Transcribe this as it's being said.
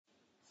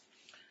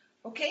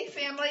Okay,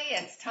 family,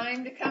 it's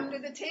time to come to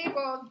the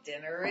table.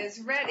 Dinner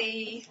is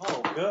ready.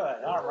 Oh,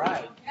 good. All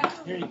right.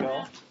 Here you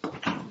go.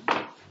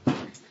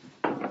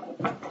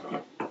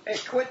 Hey,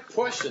 quit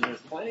pushing. There's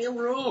plenty of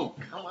room.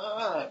 Come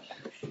on.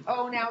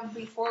 Oh, now,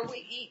 before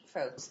we eat,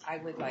 folks, I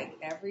would like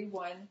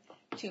everyone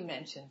to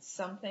mention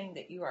something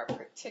that you are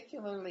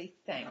particularly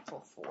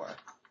thankful for.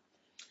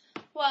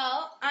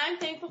 Well, I'm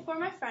thankful for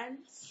my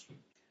friends.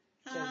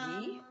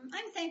 Jody?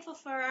 I'm thankful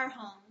for our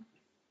home.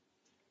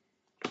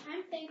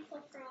 I'm thankful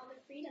for all the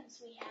freedoms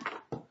we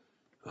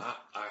have.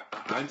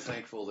 I'm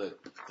thankful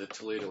that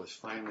Toledo is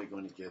finally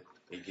going to get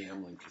a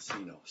gambling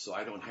casino, so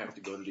I don't have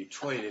to go to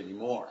Detroit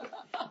anymore.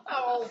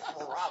 Oh,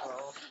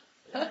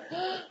 bravo.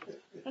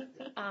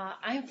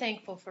 I'm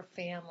thankful for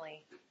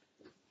family.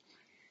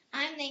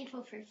 I'm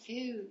thankful for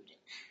food.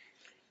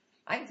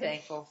 I'm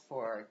thankful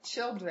for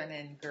children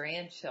and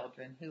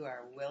grandchildren who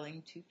are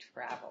willing to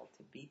travel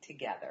to be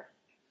together.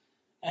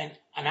 And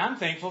I'm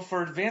thankful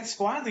for Advanced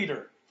Squad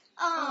Leader.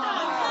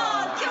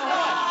 Oh, come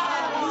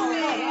on,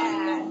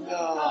 man.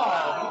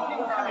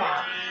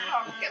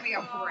 Oh, give me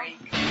a break.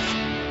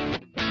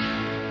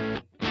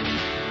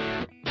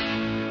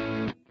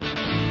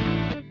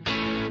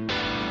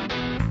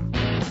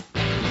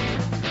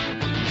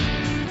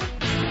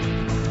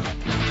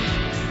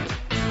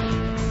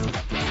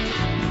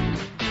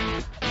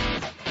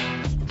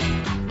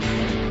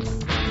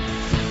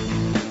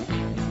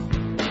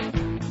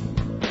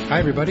 Hi,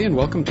 everybody, and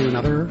welcome to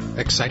another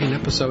exciting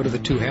episode of the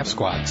Two Half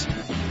Squads,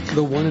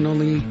 the one and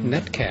only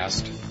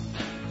netcast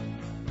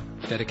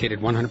dedicated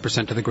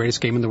 100% to the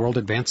greatest game in the world,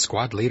 Advanced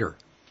Squad Leader.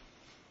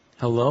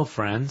 Hello,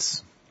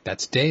 friends.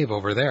 That's Dave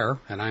over there,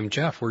 and I'm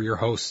Jeff. We're your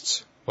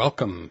hosts.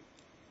 Welcome.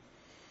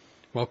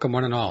 Welcome,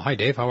 one and all. Hi,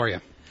 Dave. How are you?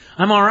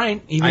 I'm all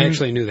right. I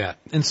actually knew that.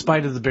 In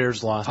spite of the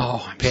Bears' loss.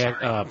 Oh, I'm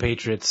sorry.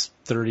 Patriots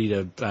 30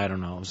 to, I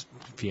don't know, it was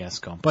a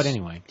fiasco. But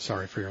anyway.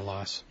 Sorry for your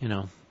loss. You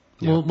know,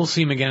 Yeah. we'll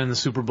see him again in the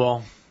Super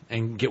Bowl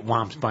and get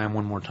whomped by him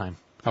one more time.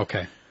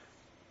 Okay.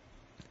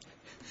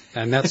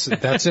 And that's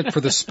it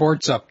for the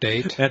sports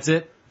update. That's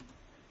it?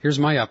 Here's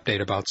my update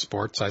about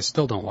sports. I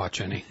still don't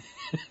watch any.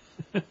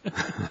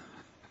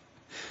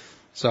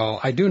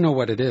 So I do know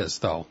what it is,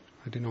 though.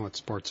 I do know what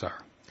sports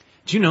are.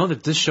 Do you know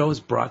that this show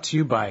is brought to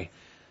you by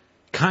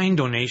kind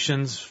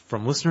donations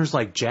from listeners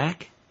like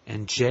Jack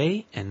and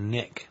Jay and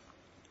Nick?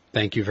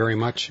 Thank you very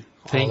much.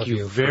 Thank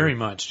you very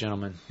much,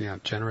 gentlemen. Yeah,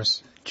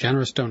 generous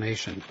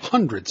donation.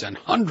 Hundreds and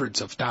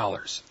hundreds of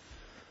dollars.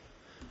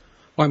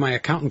 Why, my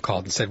accountant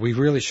called and said we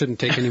really shouldn't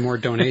take any more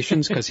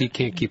donations because he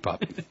can't keep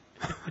up.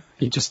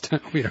 We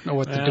don't know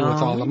what to do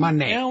with all the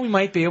money. Yeah, we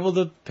might be able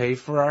to pay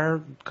for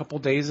our couple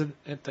days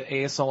at the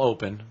ASL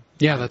Open.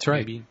 Yeah, that's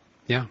right. Maybe.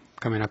 Yeah,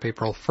 coming up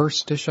April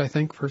 1st-ish, I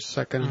think.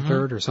 1st, 2nd, and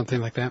 3rd, or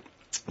something like that.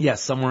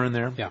 Yes, somewhere in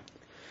there. Yeah.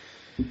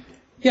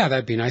 Yeah,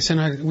 that'd be nice.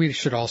 And we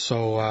should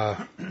also,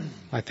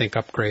 I think,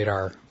 upgrade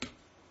our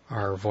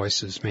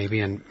voices maybe.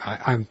 And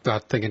I'm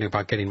thinking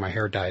about getting my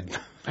hair dyed.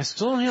 I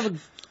still don't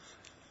have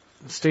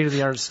a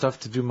state-of-the-art stuff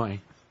to do my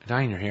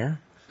dyeing your hair.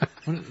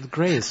 The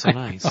gray is so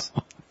nice.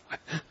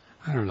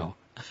 I don't know.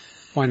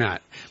 Why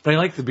not? But I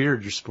like the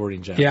beard you're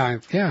sporting, Jeff. Yeah.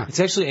 It's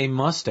actually a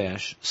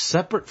mustache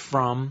separate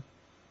from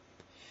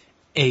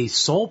a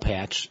soul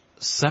patch,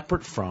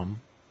 separate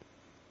from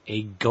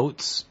a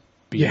goat's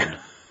beard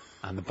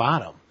on the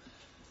bottom.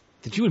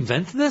 Did you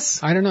invent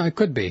this? I don't know. It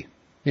could be.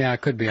 Yeah,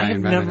 it could be. I've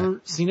invented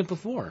never seen it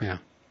before. Yeah.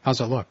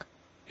 How's it look?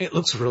 It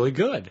looks really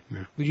good.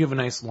 Yeah. But you have a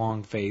nice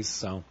long face,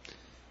 so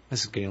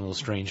this is getting a little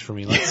strange for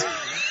me. Let's...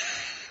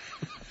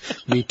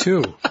 Me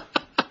too.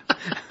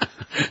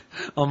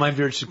 Oh, my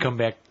beard should come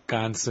back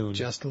on soon.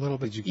 Just a little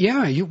bit.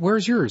 Yeah,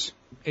 where's yours?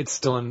 It's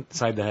still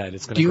inside the head.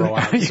 It's going to grow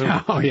out soon.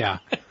 Yeah, oh, yeah.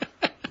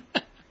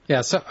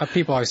 Yeah, so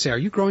people always say, are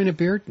you growing a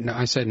beard? No,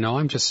 I said, no,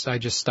 I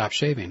just stopped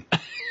shaving.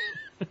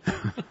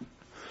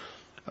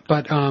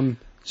 But,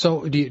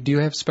 so do you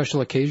have special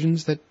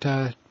occasions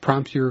that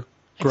prompt your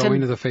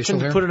growing of the facial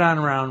hair? I put it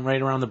on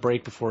right around the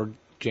break before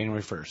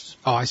January 1st.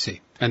 Oh, I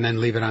see. And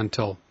then leave it on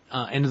till?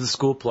 End of the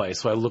school play,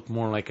 so I look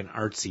more like an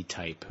artsy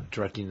type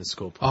directing the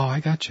school play. Oh, I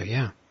gotcha,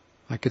 yeah.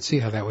 I could see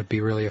how that would be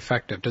really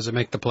effective. Does it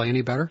make the play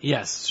any better?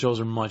 Yes, shows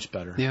are much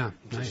better. Yeah,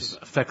 It nice.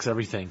 just affects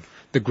everything.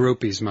 The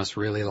groupies must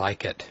really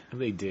like it.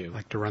 They do.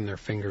 Like to run their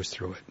fingers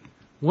through it.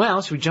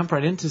 Well, should we jump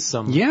right into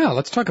some... Yeah,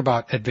 let's talk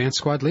about Advanced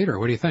Squad Leader.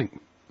 What do you think?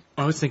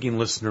 I was thinking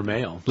listener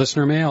mail.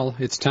 Listener mail,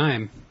 it's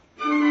time.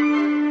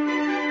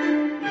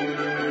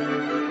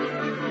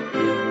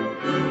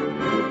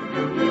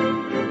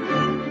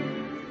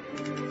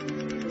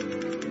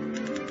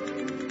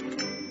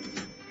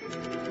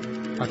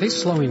 Are they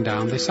slowing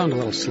down? They sound a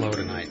little slow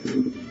tonight.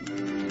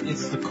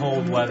 It's the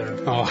cold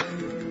weather. Oh,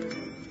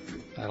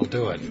 that'll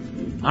do it.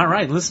 All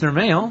right, listener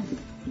mail.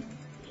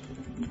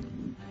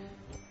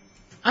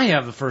 I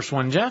have the first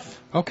one,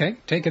 Jeff. Okay,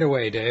 take it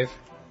away, Dave.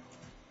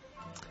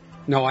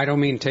 No, I don't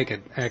mean take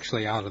it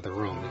actually out of the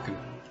room. You can.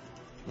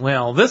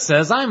 Well, this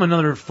says, I'm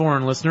another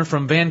foreign listener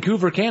from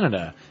Vancouver,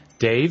 Canada.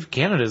 Dave,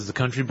 Canada is the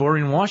country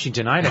bordering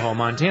Washington, Idaho,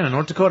 Montana,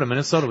 North Dakota,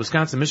 Minnesota,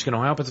 Wisconsin, Michigan,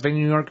 Ohio,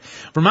 Pennsylvania, New York,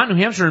 Vermont, New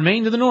Hampshire, and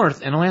Maine to the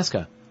north, and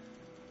Alaska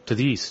to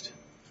the east.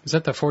 Is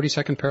that the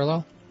 42nd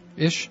parallel?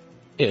 Ish?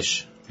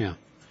 Ish. Yeah.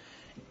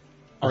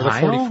 Or the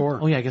Ohio? 44.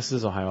 Oh, yeah, I guess it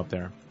is Ohio up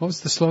there. What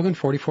was the slogan?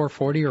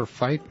 4440 or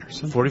fight or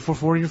something?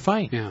 4440 or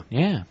fight. Yeah.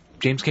 Yeah.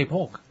 James K.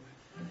 Polk.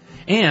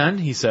 And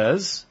he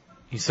says,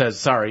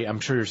 sorry, I'm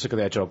sure you're sick of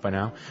that joke by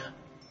now.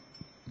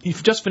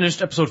 You've just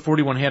finished episode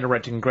 41, had to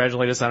write to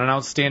congratulate us on an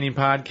outstanding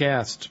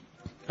podcast.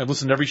 I've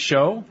listened to every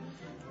show,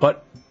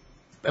 but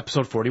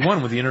episode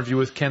 41 with the interview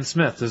with Ken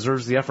Smith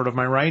deserves the effort of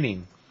my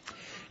writing.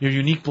 Your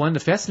unique blend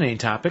of fascinating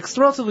topics,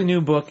 the relatively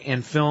new book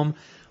and film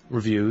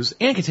reviews,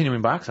 and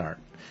continuing box art.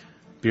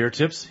 Beer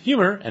tips,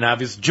 humor, and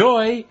obvious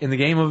joy in the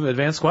game of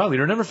Advanced Squad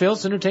Leader never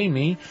fails to entertain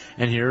me.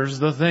 And here's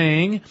the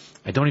thing,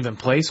 I don't even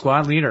play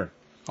Squad Leader.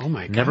 Oh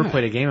my God. Never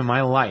played a game in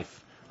my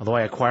life, although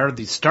I acquired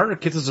the starter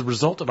kits as a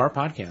result of our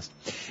podcast.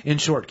 In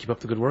short, keep up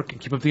the good work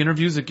and keep up the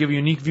interviews that give a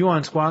unique view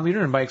on Squad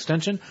Leader and by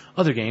extension,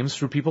 other games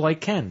through people like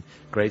Ken.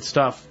 Great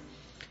stuff.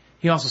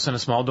 He also sent a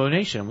small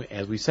donation,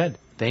 as we said.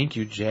 Thank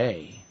you,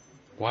 Jay.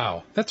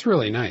 Wow, that's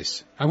really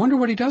nice. I wonder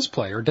what he does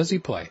play, or does he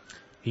play?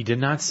 He did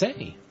not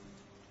say.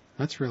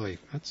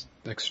 That's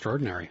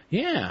extraordinary.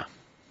 Yeah.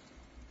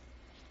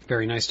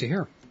 Very nice to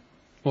hear.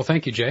 Well,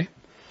 thank you, Jay.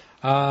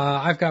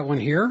 I've got one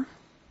here.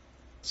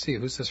 Let's see,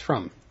 who's this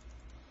from?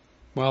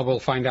 Well,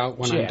 we'll find out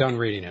when I'm done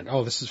reading it.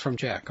 Oh, this is from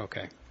Jack.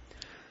 Okay.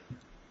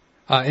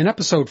 In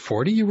episode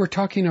 40, you were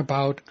talking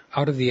about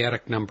Out of the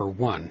Attic number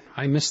 1.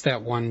 I missed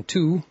that one,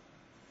 too,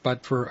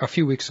 but for a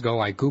few weeks ago,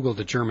 I Googled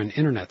a German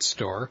internet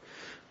store,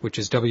 which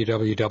is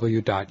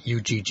www.ugg.de.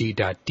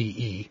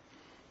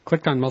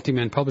 Clicked on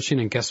Multiman Publishing,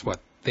 and guess what?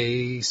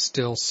 They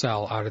still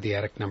sell Out of the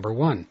Attic number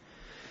 1.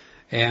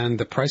 And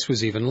the price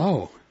was even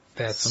low.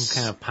 That's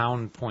some kind of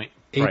pound point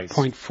price.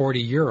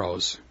 8.40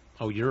 euros.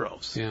 Oh,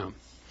 euros. Yeah.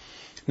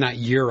 Not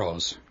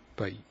euros,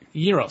 but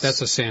euros.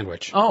 That's a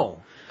sandwich. Oh,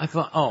 I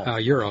thought,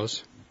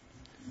 euros.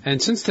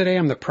 And since today,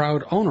 I'm the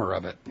proud owner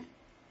of it.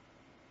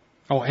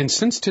 Oh, and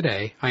since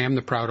today, I am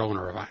the proud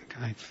owner of it.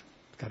 I've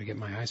got to get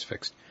my eyes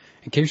fixed.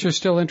 In case you're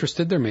still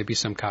interested, there may be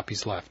some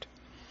copies left.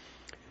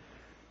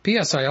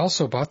 P.S. I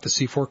also bought the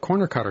C4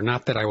 corner cutter.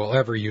 Not that I will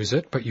ever use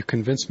it, but you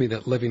convinced me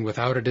that living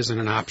without it isn't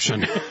an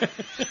option.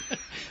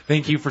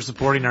 Thank you for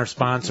supporting our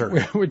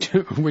sponsor.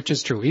 Which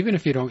is true. Even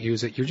if you don't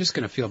use it, you're just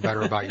going to feel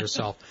better about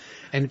yourself.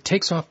 And it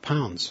takes off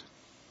pounds.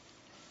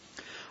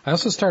 I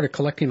also started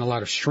collecting a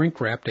lot of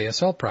shrink-wrapped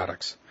ASL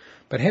products.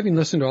 But having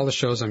listened to all the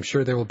shows, I'm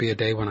sure there will be a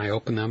day when I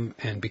open them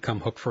and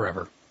become hooked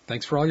forever.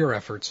 Thanks for all your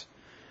efforts.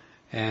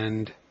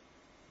 And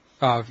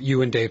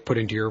you and Dave put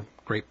into your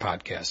great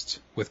podcasts.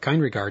 With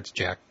kind regards,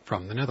 Jack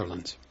from the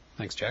Netherlands.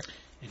 Thanks, Jack.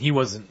 And he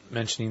wasn't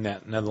mentioning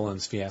that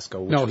Netherlands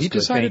fiasco. No, he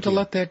decided to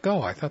let that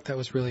go. I thought that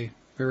was really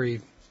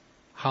very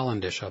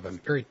Hollandish of him.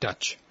 Very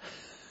Dutch.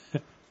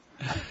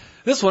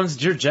 This one's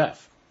Dear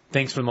Jeff.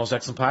 Thanks for the most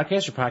excellent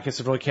podcast. Your podcast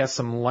has really cast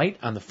some light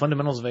on the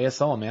fundamentals of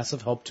ASL, a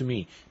massive help to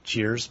me.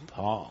 Cheers,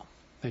 Paul.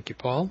 Thank you,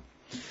 Paul.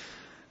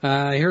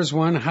 Here's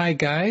one. Hi,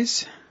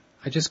 guys.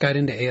 I just got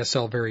into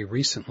ASL very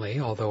recently,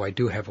 although I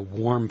do have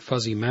warm,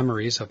 fuzzy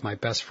memories of my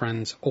best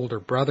friend's older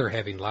brother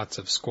having lots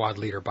of Squad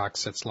Leader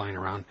box sets lying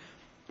around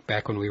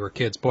back when we were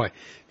kids. Boy,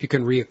 if you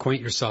can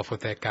reacquaint yourself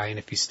with that guy and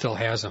if he still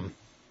has them.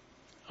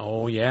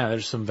 Oh, yeah,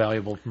 there's some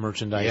valuable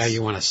merchandise. Yeah,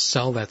 you want to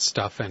sell that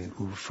stuff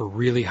and for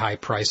really high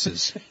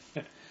prices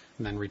and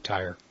then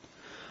retire.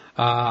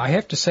 I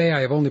have to say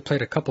I have only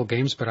played a couple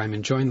games, but I'm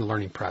enjoying the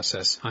learning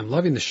process. I'm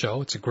loving the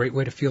show. It's a great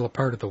way to feel a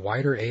part of the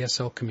wider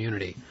ASL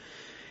community.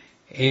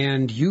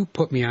 And you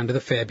put me onto the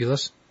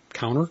fabulous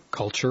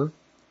Counterculture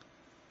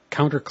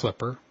Counter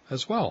Clipper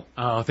as well.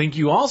 Thank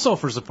you also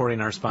for supporting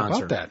our sponsor. How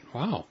about that?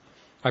 Wow.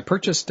 I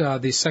purchased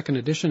the second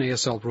edition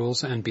ASL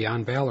Rules and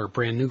Beyond Valor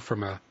brand new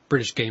from a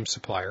British game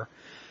supplier,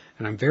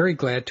 and I'm very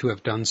glad to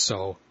have done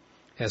so,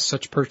 as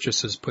such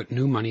purchases put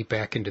new money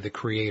back into the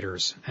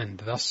creators and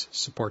thus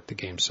support the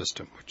game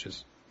system, which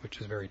is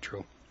very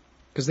true.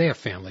 Because they have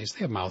families, they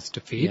have mouths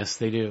to feed. Yes,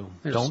 they do.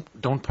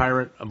 Don't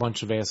pirate a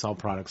bunch of ASL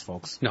products,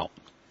 folks. No.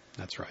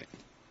 That's right.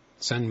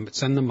 Send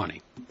the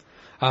money.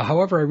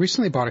 However, I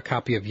recently bought a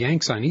copy of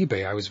Yanks on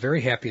eBay. I was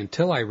very happy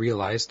until I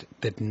realized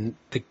that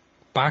the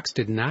box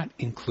did not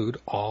include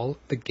all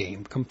the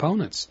game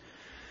components.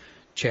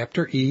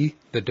 Chapter E,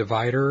 the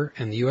divider,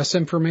 and the U.S.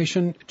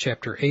 information.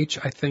 Chapter H,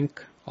 I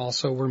think,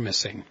 also were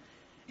missing.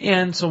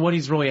 And so what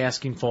he's really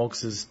asking,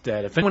 folks, is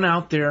that if anyone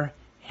out there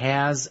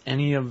has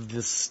any of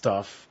this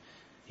stuff,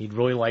 he'd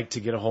really like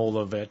to get a hold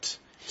of it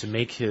to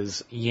make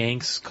his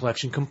Yanks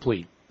collection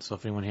complete. So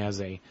if anyone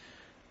has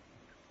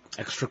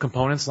extra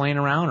components laying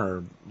around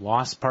or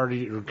lost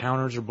party or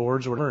counters or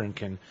boards or whatever, and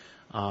can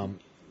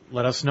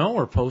let us know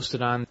or post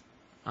it on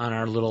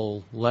our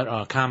little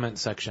comment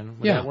section.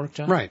 Would that work,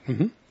 John? Right.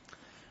 Mm-hmm.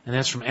 And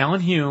that's from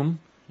Alan Hume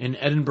in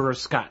Edinburgh,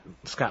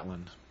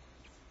 Scotland,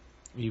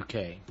 UK.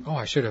 Oh,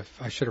 I should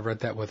have read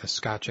that with a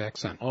Scotch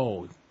accent.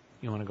 Oh,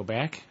 you want to go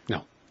back?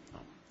 No,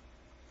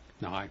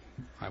 I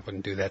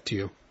wouldn't do that to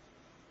you.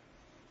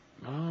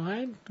 Oh,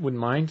 I wouldn't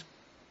mind.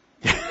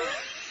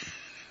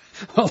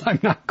 Well, I'm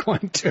not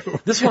going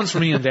to. This one's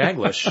from Ian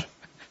Daglish.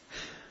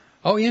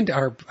 Oh, Ian,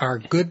 our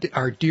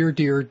dear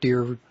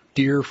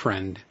dear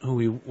friend. who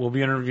we will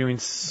be interviewing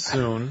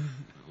soon,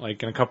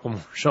 like in a couple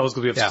more shows,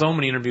 because we have Yeah. so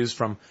many interviews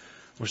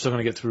we're still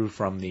going to get through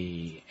from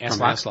the From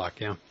Aslock. Aslock,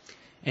 yeah.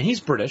 And he's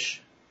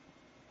British.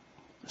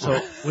 So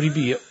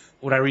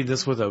would I read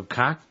this with a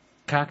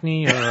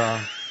Cockney, or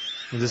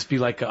would this be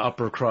like an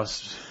upper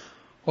crust?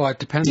 Well, it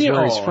depends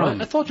where he's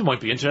from. I thought you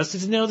might be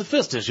interested to know the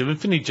first issue of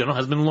Infinity Journal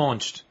has been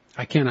launched.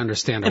 I can't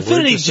understand a word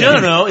Infinity you're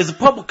saying. Journal is a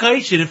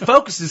publication. It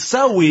focuses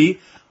solely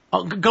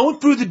on going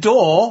through the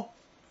door.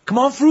 Come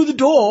on through the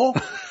door.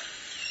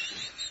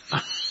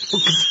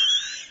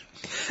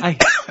 I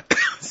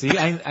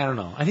don't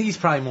know. I think he's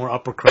probably more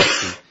upper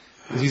crusty.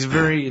 He's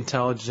very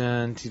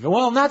intelligent.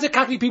 Well, not that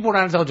Cockney people are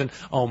not intelligent.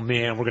 Oh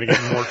man, we're going to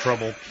get in more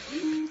trouble.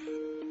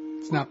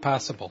 It's not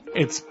possible.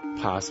 It's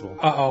possible.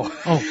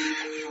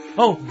 Uh-oh.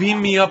 Oh,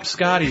 beam me up,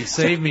 Scotty.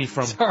 Save me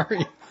from...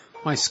 Sorry.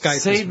 My Skype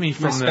Save me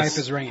from my this. Skype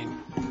is ringing.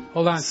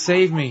 Hold on.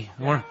 Save me.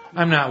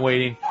 I'm not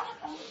waiting.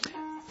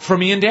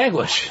 From Ian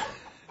Daglish.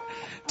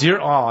 Dear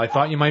all, I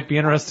thought you might be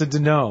interested to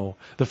know.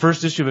 The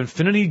first issue of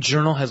Infinity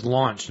Journal has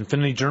launched.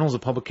 Infinity Journal is a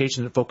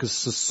publication that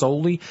focuses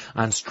solely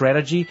on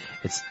strategy.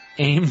 It's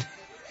aimed,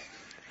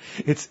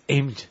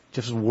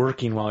 just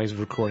working while he's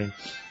recording.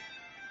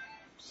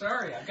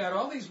 Sorry, I've got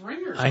all these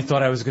ringers. I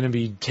thought I was going to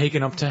be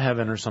taken up to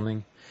heaven or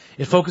something.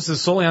 It focuses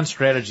solely on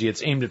strategy.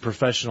 It's aimed at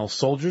professional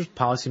soldiers,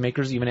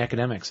 policymakers, even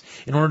academics.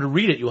 In order to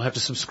read it, you'll have to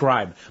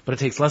subscribe, but it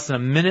takes less than a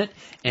minute,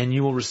 and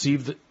you will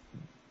receive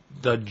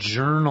the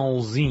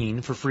journal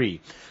zine for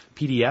free,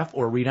 PDF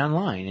or read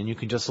online, and you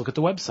can just look at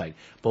the website.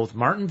 Both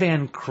Martin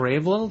Van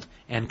Creveld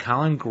and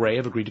Colin Gray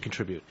have agreed to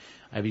contribute.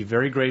 I'd be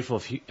very grateful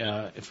if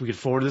we could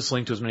forward this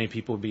link to as many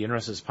people who would be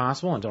interested as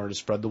possible in order to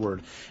spread the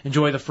word.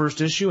 Enjoy the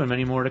first issue and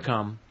many more to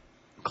come.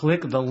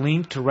 Click the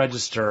link to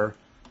register,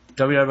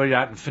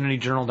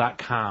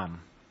 www.infinityjournal.com.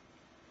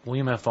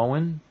 William F.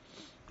 Owen,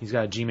 he's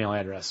got a Gmail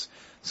address.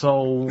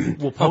 So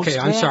we'll post Okay,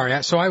 I'm that.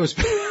 sorry. So I was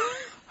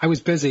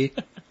busy.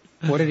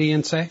 What did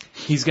Ian say?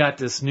 He's got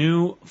this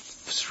new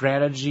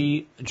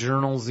strategy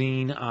journal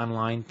zine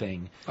online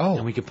thing. Oh.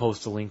 And we could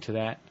post a link to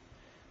that,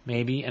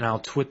 maybe, and I'll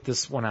twit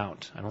this one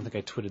out. I don't think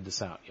I twitted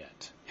this out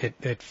yet.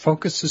 It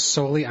focuses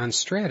solely on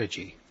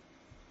strategy.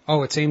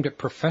 Oh, it's aimed at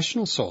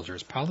professional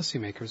soldiers,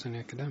 policymakers, and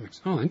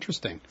academics. Oh,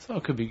 interesting. So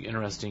it could be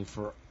interesting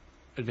for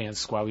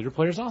advanced squad leader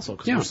players also,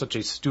 because Yeah. we're such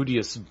a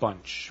studious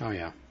bunch. Oh,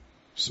 yeah.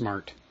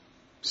 Smart.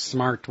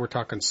 Smart. We're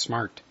talking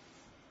smart.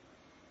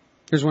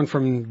 Here's one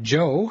from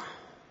Joe.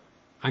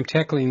 I'm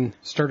tackling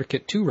Starter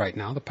Kit 2 right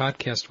now. The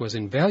podcast was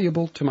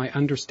invaluable to my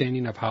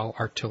understanding of how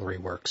artillery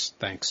works.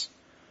 Thanks.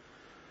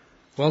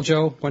 Well,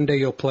 Joe, one day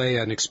you'll play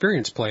an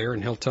experienced player,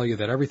 and he'll tell you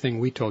that everything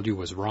we told you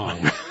was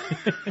wrong. No,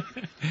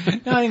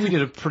 I think we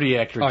did a pretty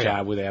accurate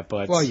job with that,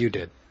 but... Well, you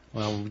did.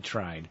 Well, we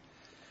tried.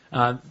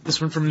 This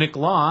one from Nick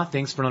Law.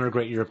 Thanks for another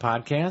great year of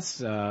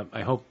podcasts.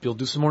 I hope you'll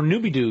do some more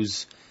newbie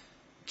doos.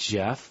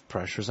 Jeff,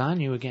 pressure's on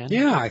you again.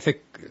 Yeah, I think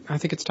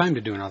it's time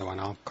to do another one.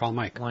 I'll call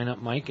Mike. Line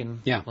up Mike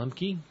and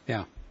Lemke.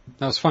 Yeah,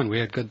 that was fun. We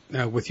had good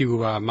with you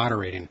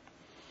moderating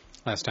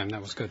last time.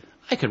 That was good.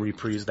 I could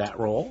reprise that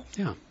role.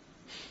 Yeah.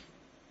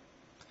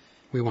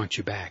 We want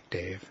you back,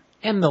 Dave.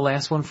 And the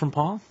last one from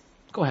Paul.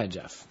 Go ahead,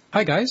 Jeff.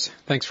 Hi, guys.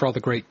 Thanks for all the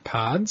great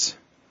pods.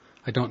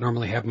 I don't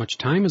normally have much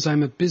time as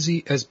I'm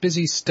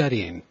busy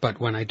studying, but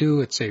when I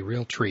do, it's a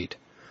real treat.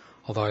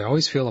 Although I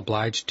always feel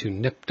obliged to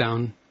nip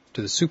down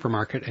to the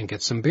supermarket and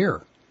get some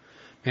beer.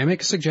 May I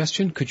make a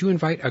suggestion? Could you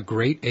invite a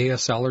great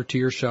ASLer to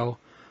your show?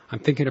 I'm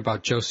thinking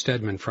about Joe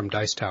Stedman from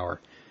Dice Tower.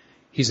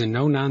 He's a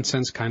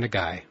no-nonsense kind of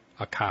guy,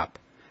 a cop,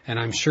 and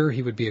I'm sure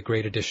he would be a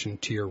great addition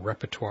to your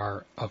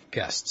repertoire of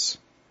guests.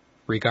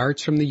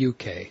 Regards from the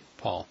UK,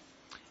 Paul.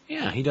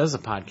 Yeah, he does a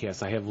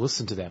podcast. I have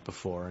listened to that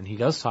before, and he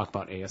does talk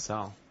about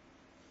ASL.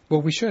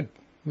 Well, we should.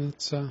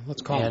 Let's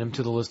call Add him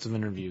to the list of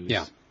interviews.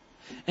 Yeah.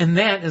 And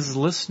that is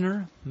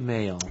listener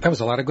mail. That was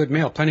a lot of good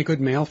mail. Plenty of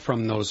good mail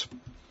from those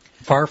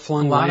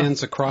far-flung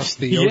lands across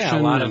the ocean a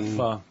lot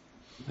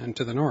and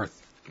to the north.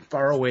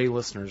 Faraway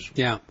listeners.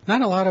 Yeah.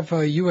 Not a lot of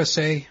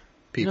USA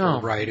people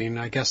No. writing.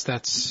 I guess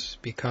that's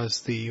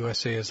because the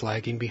USA is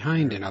lagging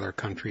behind in other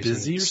countries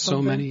Busy in or so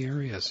something? many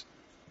areas.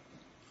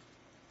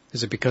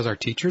 Is it because our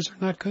teachers are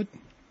not good?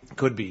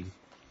 Could be.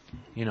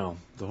 You know,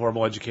 the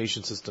horrible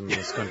education system in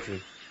this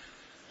country.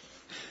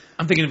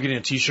 I'm thinking of getting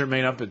a t-shirt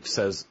made up. It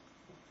says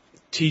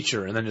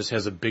teacher and then just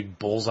has a big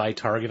bullseye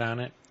target on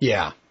it.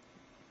 Yeah.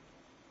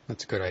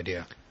 That's a good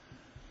idea.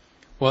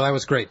 Well, that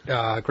was great.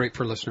 Great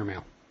for listener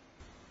mail.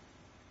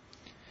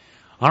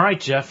 All right,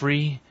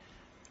 Jeffrey.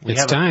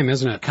 It's time,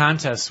 isn't A it?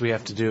 contest we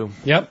have to do.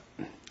 Yep.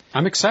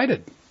 I'm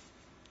excited.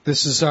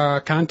 This is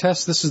our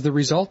contest. This is the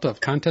result of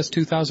Contest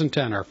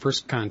 2010, our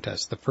first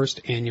contest, the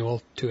first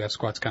annual 2F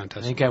Squats I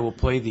contest. think I will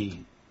play the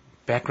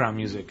background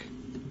music.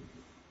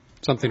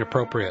 Something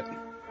appropriate.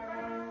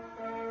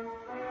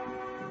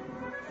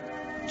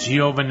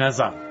 Gio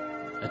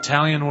Venezza,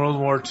 Italian World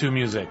War II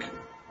music.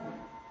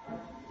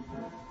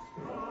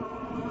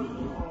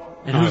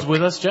 And who's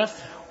with us,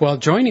 Jeff? Well,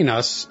 joining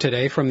us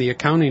today from the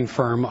accounting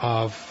firm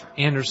of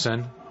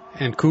Anderson.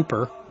 and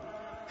Cooper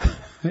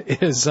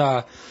is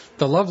the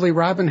lovely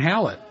Robin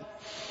Hallett.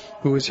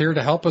 who is here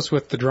to help us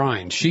with the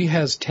drawing. She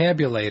has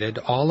tabulated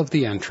all of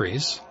the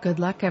entries. Good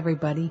luck,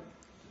 everybody.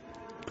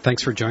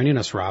 Thanks for joining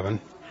us,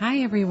 Robin. Hi,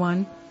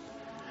 everyone.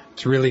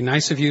 It's really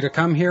nice of you to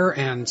come here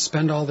and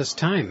spend all this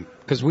time,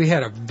 because we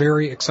had a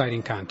very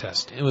exciting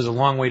contest. It was a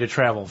long way to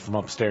travel from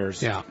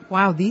upstairs. Yeah.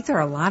 Wow, these are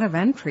a lot of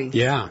entries.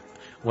 Yeah.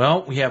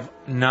 Well, we have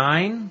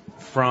 9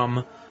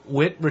 from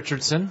Whit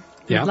Richardson,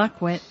 Good Yeah.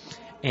 luck, Whit.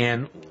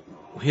 and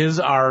his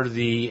are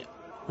the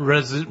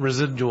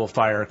residual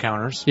fire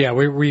counters. Yeah,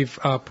 we've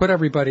put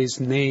everybody's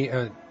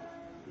name.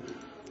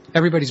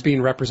 Everybody's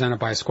being represented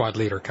by a squad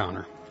leader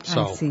counter.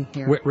 So I see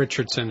here. Whit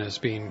Richardson is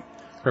being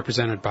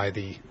represented by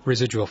the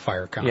residual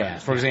fire counter. Yeah,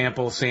 for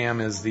example, Sam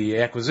is the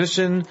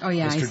acquisition. Oh,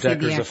 yeah, I see Mr. the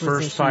Decker's the first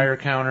acquisition. fire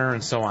counter,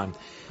 and so on.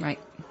 Right.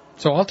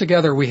 So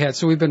altogether, we've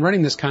been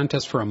running this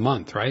contest for a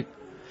month, right?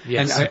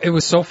 Yes. And it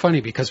was so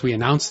funny because we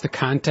announced the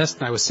contest,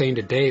 and I was saying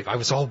to Dave, I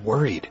was all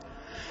worried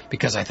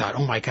because I thought,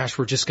 oh my gosh,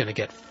 we're just going to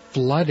get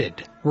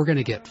flooded. We're going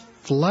to get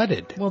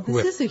flooded Well,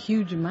 this is a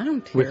huge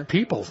amount here. with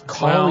people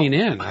calling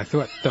in. I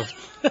thought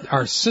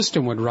our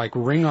system would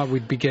ring up.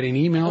 We'd be getting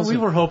emails. we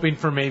were hoping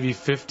for maybe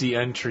 50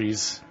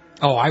 entries.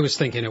 Oh, I was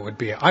thinking it would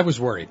be. I was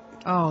worried.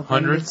 Oh, then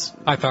Hundreds?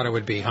 I thought it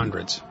would be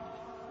hundreds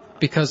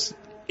because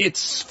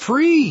it's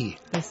free.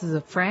 This is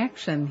a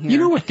fraction here. You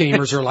know what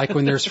gamers are like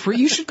when there's free?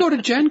 You should go to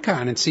Gen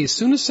Con and see as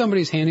soon as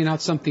somebody's handing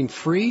out something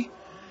free,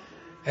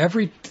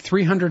 every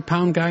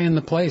 300-pound guy in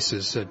the place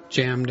is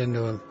jammed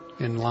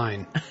in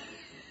line.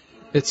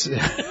 It's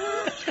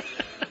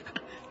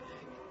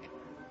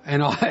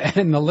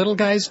and the little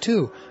guys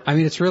too. I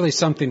mean, it's really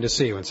something to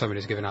see when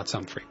somebody's giving out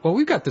something free. Well,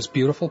 we've got this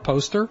beautiful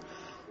poster,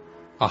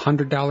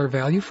 $100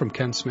 value from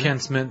Ken Smith. Ken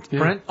Smith, Yeah.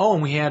 Brent. Oh,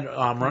 and we had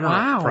runner-up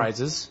Wow.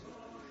 prizes.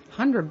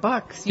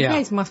 $100. You Yeah.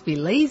 guys must be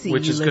lazy,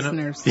 Which you is gonna-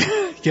 listeners.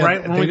 Yeah,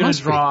 Right? they We're going must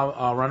to be.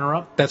 draw a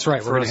runner-up. That's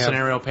right. For We're a going to have.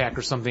 scenario pack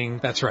or something.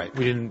 That's right.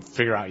 We didn't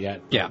figure out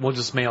yet. Yeah. We'll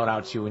just mail it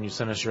out to you when you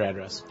send us your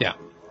address. Yeah.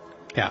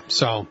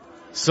 So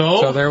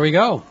So there we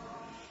go.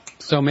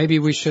 So maybe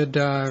we should.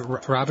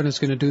 Robin is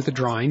going to do the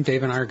drawing.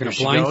 Dave and I are going here to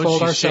she blindfold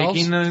goes. She's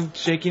ourselves.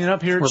 shaking it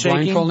up here. We're shaking.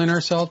 blindfolding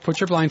ourselves. Put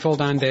your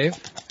blindfold on, Dave,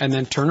 and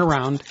then turn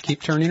around.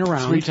 Keep turning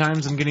around. 3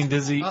 times. I'm getting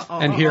dizzy.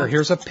 And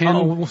here's a pin.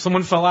 Oh,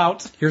 someone fell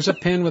out. Here's a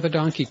pin with a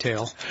donkey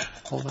tail.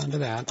 Hold on to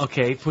that.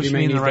 Okay, push You me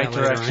may in the need right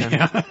that later on.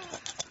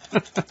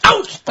 direction.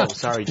 Ouch! Oh,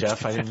 sorry,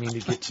 Jeff. I didn't mean to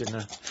get you in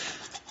the...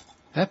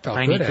 That felt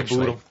Tiny good, actually.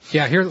 caboodle.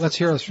 Yeah, let's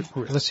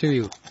hear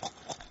you.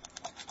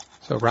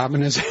 So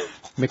Robin is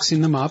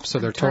mixing them up, so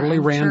they're totally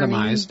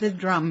randomized. The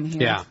drum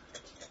here. Yeah.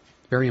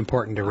 Very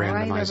important to All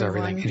right, randomize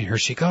everyone. everything. And here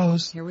she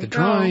goes. Here we the go.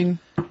 drawing.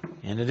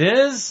 And it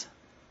is...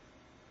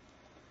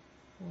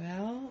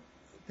 Well,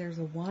 there's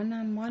a 1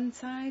 on one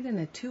side and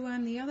a 2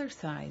 on the other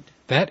side.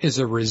 That is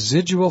a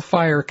residual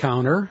fire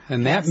counter,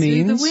 and that Guess who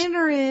means the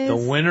winner is. The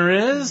winner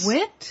is...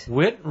 Whit.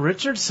 Whit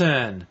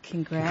Richardson.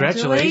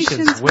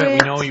 Congratulations, Whit. We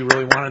Whit. know you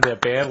really wanted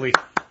that badly.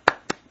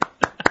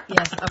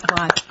 Yes,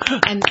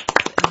 applause. And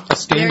a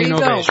standing there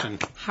you ovation.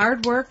 go.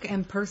 Hard work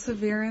and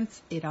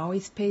perseverance, it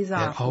always pays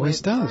off. It always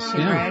Whit. does,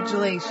 yeah.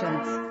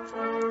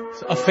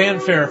 Congratulations. A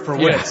fanfare for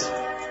Whit.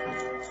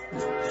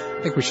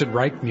 I think we should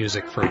write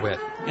music for Whit.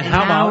 And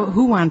how now, about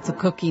who wants a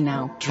cookie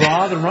now?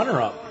 draw the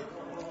runner-up?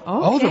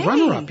 Oh, the Okay.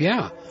 runner-up,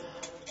 yeah.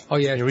 Oh,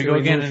 yeah. Here we go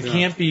again, and it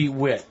can't be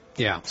Whit.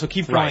 Yeah. So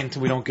keep Right. drawing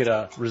until we don't get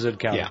a resid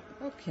count. Yeah.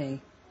 Okay.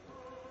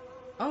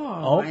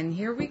 Oh. And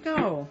here we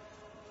go.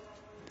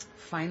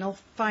 Final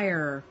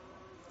fire.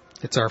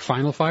 It's our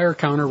final fire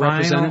counter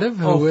representative.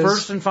 who is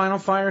First and final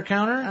fire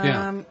counter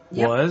Yeah.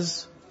 Yep.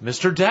 was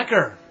Mr.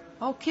 Decker.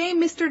 Okay,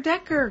 Mr.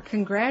 Decker, I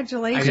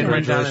congratulations. didn't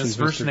write down his Congratulations,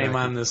 first Mr. name Decker.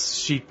 on this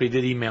sheet, but he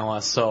did email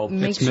us. So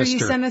Make It's sure you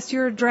Mr. send us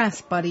your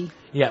address, buddy.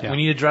 yeah, Yeah. we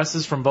need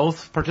addresses from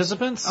both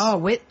participants. Oh,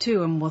 Whit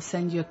too, and we'll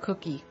send you a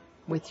cookie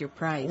with your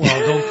prize. Well,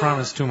 don't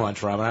promise too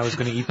much, Robin. I was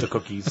going to eat the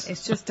cookies.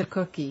 It's just a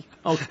cookie.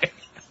 Okay.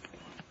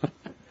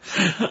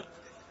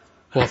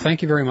 Well,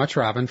 thank you very much,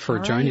 Robin, for All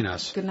right. joining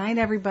us. Good night,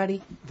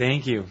 everybody.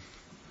 Thank you.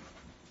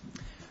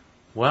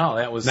 Well,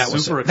 that was That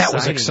was super exciting. That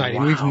was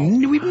exciting.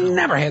 Wow. We've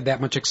never had that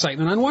much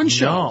excitement on one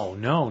show.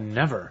 No,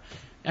 never.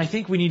 I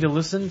think we need to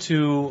listen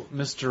to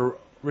Mr.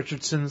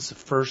 Richardson's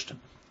first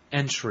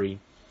entry.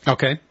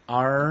 Okay.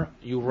 Are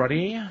you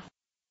ready?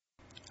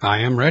 I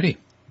am ready.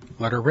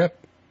 Let her rip.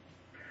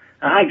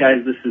 Hi,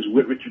 guys. This is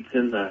Whit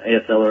Richardson,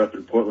 ASLer up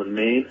in Portland,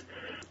 Maine.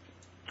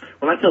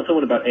 When I tell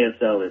someone about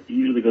ASL, it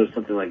usually goes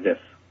something like this.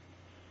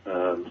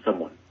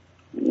 Someone,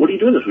 what are you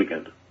doing this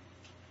weekend?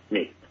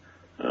 Me.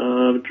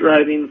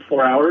 Driving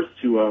 4 hours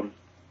to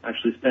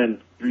actually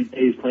spend 3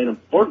 days playing a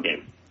board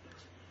game.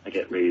 I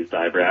get raised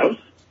eyebrows.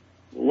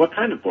 What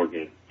kind of board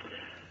game?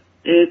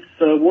 It's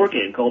a war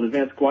game called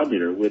Advanced Squad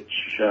Leader, which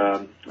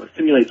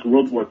simulates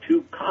World War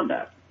II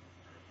combat.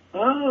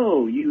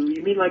 Oh,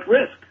 you mean like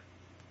Risk?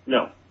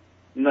 No,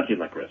 nothing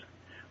like Risk,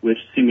 which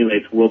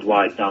simulates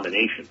worldwide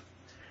domination.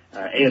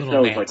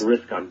 ASL is like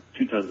Risk on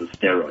 2 tons of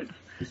steroids.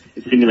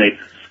 It simulates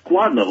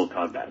squad-level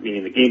combat,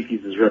 meaning the game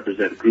pieces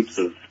represent groups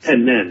of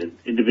 10 men and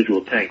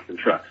individual tanks and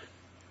trucks.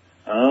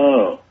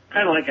 Oh,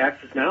 kind of like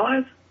Axis and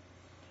Allies?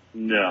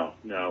 No,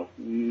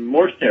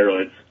 more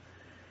steroids.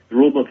 The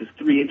rule book is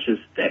 3 inches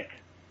thick.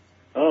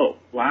 Oh,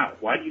 wow.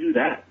 Why do you do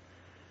that?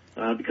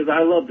 Because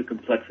I love the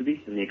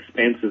complexity and the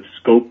expansive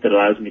scope that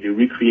allows me to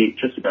recreate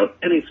just about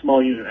any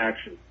small unit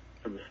action,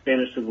 from the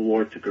Spanish Civil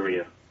War to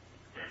Korea.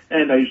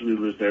 And I usually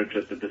lose there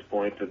just at this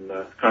point, and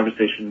the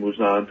conversation moves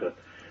on to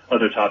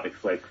other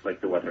topics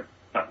like the weather.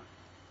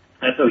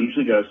 That's how it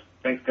usually goes.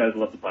 Thanks, guys.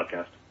 Love the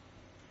podcast.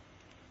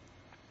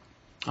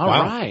 All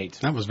right.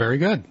 That was very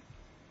good.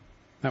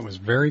 That was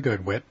very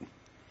good, Whit.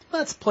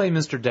 Let's play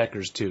Mr.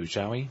 Decker's too,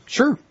 shall we?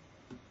 Sure.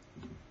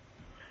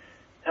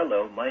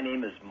 Hello, my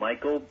name is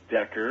Michael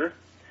Decker.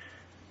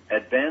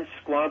 Advanced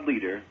Squad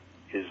Leader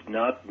is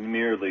not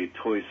merely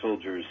toy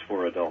soldiers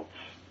for adults.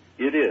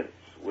 It is,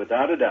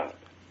 without a doubt,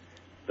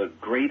 the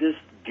greatest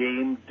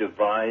game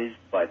devised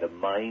by the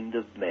mind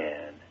of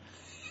man.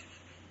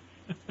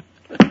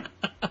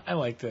 I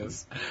like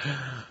this.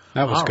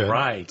 That was good. All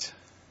right.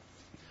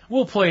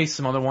 We'll play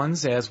some other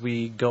ones as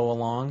we go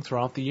along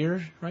throughout the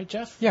year, right,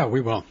 Jeff? Yeah, we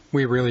will.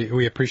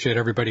 We appreciate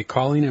everybody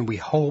calling, and we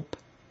hope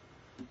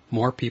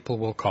more people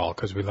will call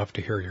because we love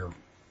to hear your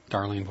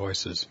darling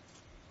voices,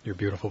 your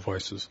beautiful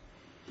voices.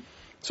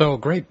 So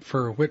great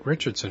for Whit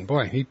Richardson.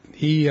 Boy,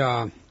 he's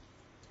an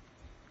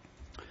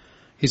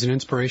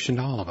inspiration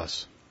to all of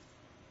us.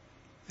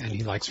 And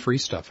he likes free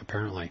stuff,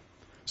 apparently.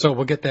 So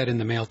we'll get that in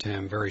the mail to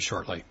him very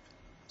shortly,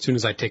 as soon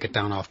as I take it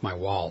down off my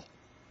wall.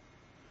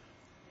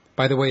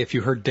 By the way, if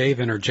you heard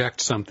Dave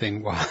interject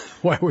something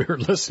while we were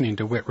listening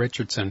to Whit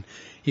Richardson,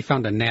 he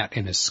found a gnat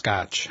in his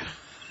scotch.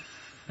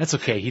 That's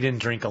okay. He didn't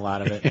drink a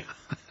lot of it.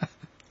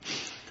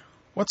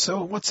 What's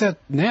that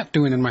gnat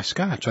doing in my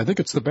scotch? I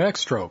think it's the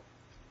backstroke.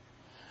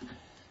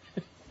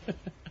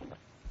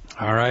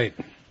 All right.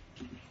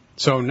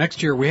 So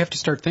next year we have to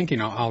start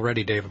thinking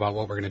already, Dave, about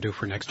what we're going to do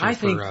for next year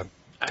for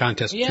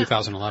contest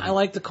 2011. I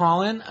like the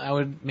call in. I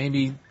would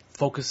maybe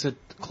focus it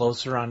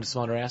closer on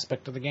some other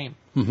aspect of the game.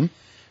 Mm-hmm.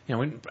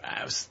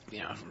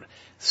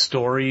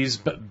 Stories,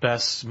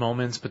 best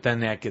moments, but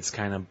then that gets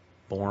kind of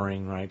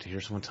boring, right? To hear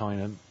someone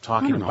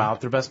talking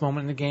about their best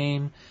moment in the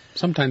game.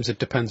 Sometimes it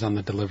depends on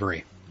the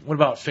delivery. What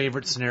about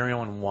favorite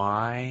scenario and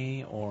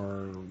why?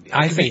 Or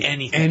I think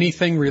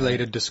anything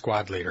related to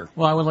Squad Leader.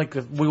 Well, I would like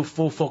to. We'll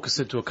focus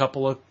it to a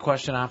couple of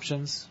question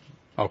options.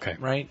 Okay.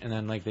 Right, and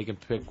then they can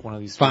pick one of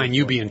these. Fine,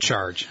 you be in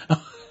charge.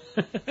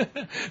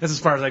 That's as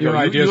far as I go. Your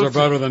ideas are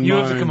better than mine. You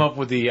have to come up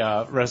with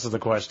the rest of the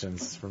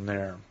questions from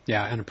there.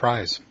 Yeah, and a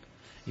prize.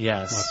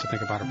 Yes. We'll have to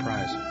think about a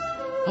prize.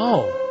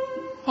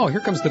 Oh, here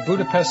comes the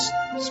Budapest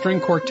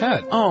String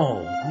Quartet.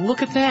 Oh,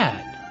 look at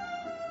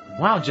that.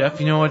 Wow,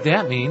 Jeff, you know what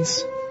that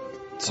means.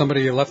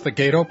 Somebody left the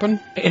gate open?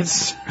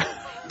 It's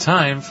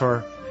time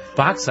for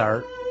box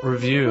art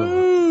review.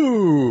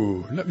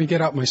 Ooh, let me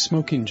get out my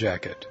smoking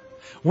jacket.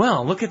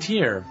 Well, look at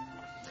here.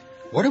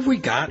 What have we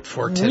got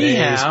for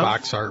today's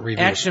box art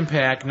review? Action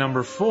Pack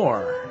number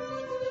 4.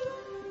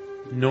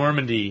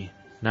 Normandy,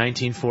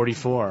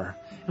 1944.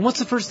 And what's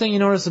the first thing you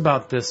notice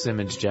about this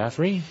image,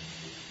 Jeffrey?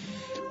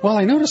 Well,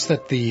 I noticed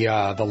that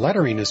the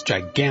lettering is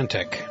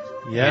gigantic.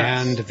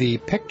 Yes. And the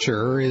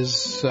picture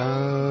is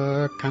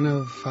kind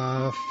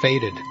of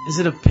faded. Is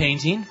it a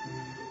painting?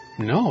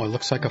 No, it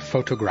looks like a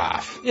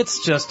photograph.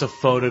 It's just a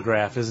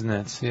photograph, isn't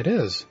it? It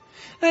is.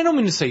 And I don't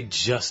mean to say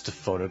just a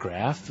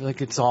photograph,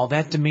 like it's all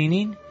that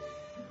demeaning.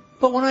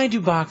 But when I do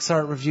box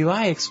art review,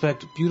 I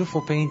expect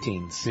beautiful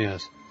paintings.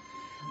 Yes.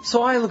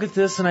 So I look at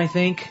this and I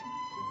think,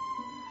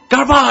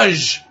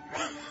 garbage!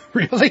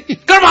 Really?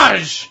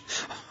 Garbage!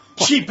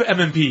 Cheap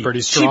MMP.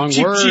 Pretty strong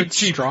words.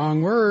 Cheap.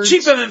 Strong words.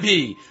 Cheap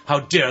MMP. How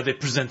dare they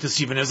present this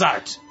even as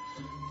art?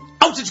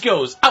 Out it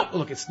goes. Out.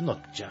 Look,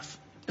 Jeff.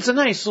 It's a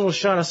nice little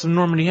shot of some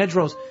Normandy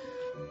hedgerows,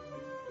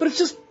 but it's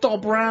just all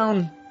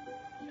brown,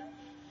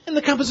 and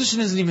the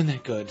composition isn't even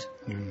that good.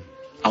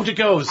 Out it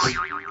goes.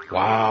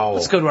 Wow.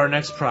 Let's go to our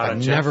next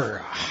product, Jeff.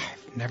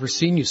 I've never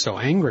seen you so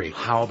angry.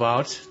 How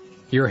about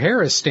your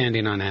hair is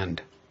standing on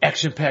end?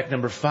 Action Pack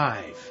number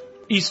 5,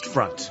 East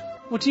Front.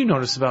 What do you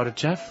notice about it,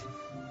 Jeff?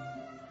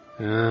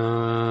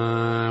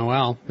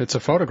 Well, it's a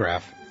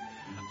photograph.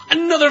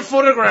 Another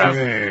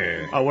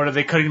photograph! What are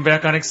they cutting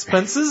back on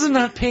expenses and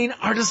not paying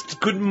artists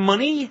good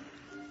money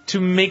to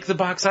make the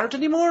box art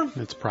anymore?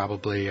 It's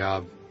probably,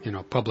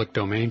 public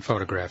domain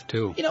photograph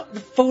too. The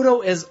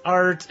photo as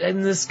art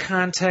in this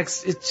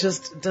context, it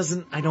just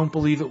doesn't, I don't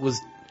believe it was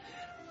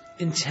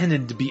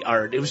intended to be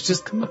art. It was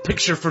just a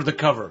picture for the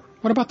cover.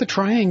 What about the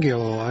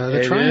triangle?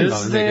 It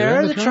is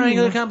there, the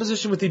triangular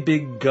composition with the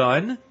big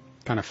gun.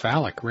 Kind of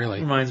phallic, really.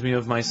 Reminds me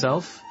of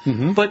myself.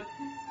 Mm-hmm. But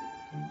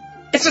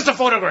it's just a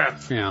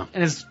photograph. Yeah.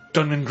 And it's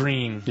done in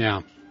green.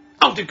 Yeah.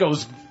 Out it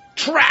goes.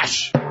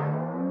 Trash.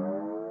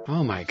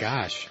 Oh, my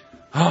gosh.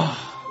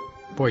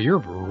 Boy, you're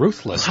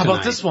ruthless How tonight.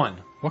 about this one?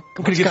 I'm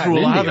going to get through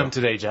a lot of them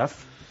today,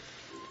 Jeff.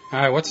 All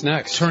right, what's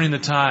next? Turning the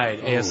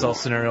Tide, ASL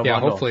Scenario Yeah,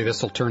 Bundle. hopefully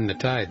this will turn the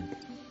tide.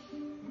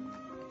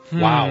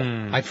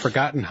 Wow. I'd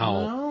forgotten how...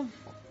 Well,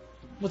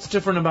 what's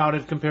different about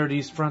it compared to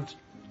East Front?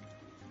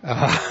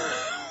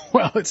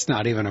 Well, it's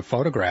not even a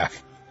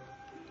photograph.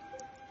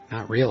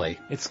 Not really.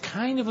 It's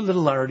kind of a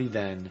little arty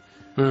then.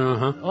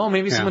 Uh-huh. Oh,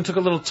 maybe someone took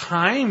a little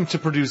time to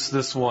produce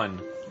this one.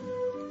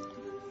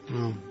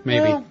 Oh,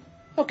 maybe. Well,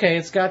 okay,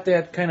 it's got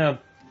that kind of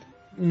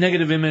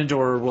negative image,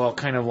 or, well,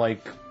 kind of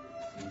like...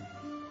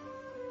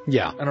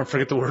 Yeah. I don't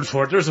forget the word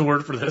for it. There's a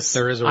word for this.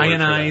 There is a word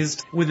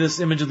Ionized, with this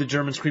image of the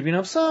Germans creeping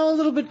up. So a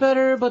little bit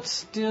better, but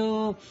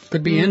still...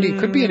 Could be Andy.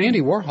 Could be an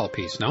Andy Warhol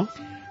piece, no?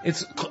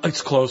 It's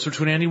closer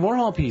to an Andy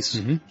Warhol piece,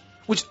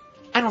 which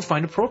I don't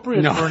find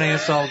appropriate for an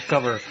ASL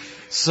cover.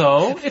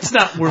 So it's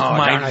not worth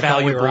my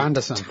valuable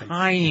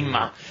time.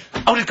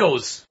 Out it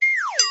goes.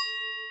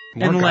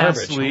 More and garbage.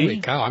 lastly, Holy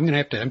cow, I'm going to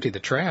have to empty the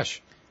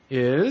trash.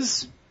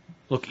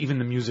 Look, even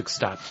the music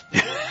stopped.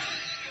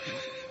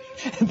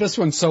 This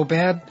one's so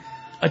bad.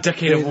 A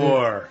Decade of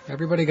War.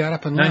 Everybody got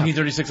up and left.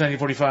 1936,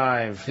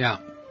 1945. Yeah.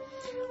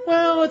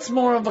 Well, it's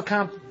more of a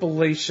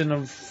compilation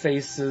of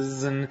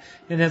faces, and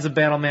it has a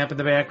battle map in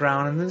the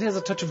background, and it has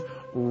a touch of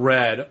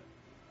red.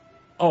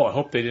 Oh, I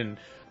hope they didn't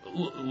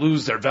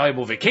lose their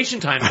valuable vacation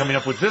time coming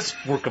up with this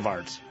work of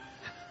art.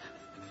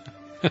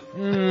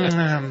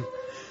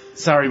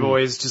 Sorry,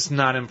 boys, just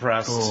not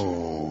impressed.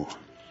 Oh,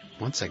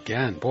 once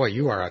again, boy,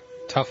 you are a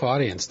tough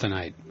audience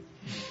tonight.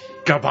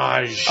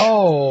 Garbage.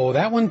 Oh,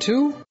 that one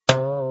too?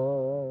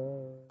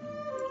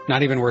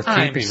 Not even worth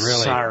keeping,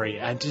 really. Sorry,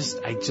 I just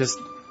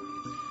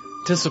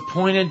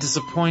disappointed.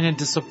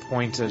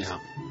 Yeah.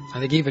 I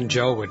think even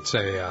Joe would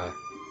say,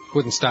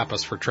 wouldn't stop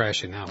us for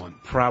trashing that one.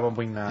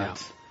 Probably not. Yeah.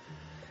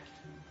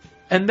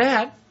 And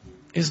that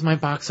is my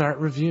box art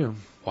review.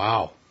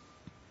 Wow.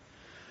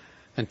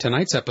 And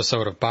tonight's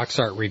episode of Box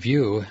Art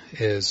Review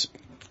is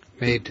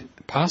made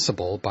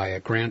possible by a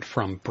grant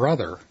from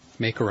Brother,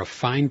 maker of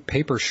fine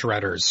paper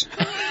shredders.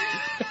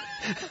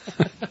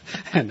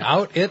 And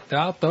out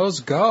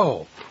those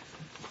go.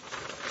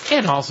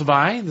 And also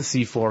by the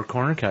C4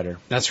 Corner Cutter.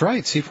 That's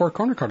right, C4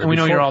 Corner Cutter. And we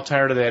know you're all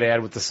tired of that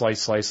ad with the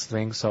slice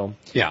thing, so...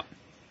 Yeah.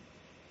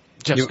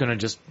 Jeff's going to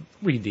just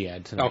read the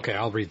ad tonight. Okay,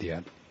 I'll read the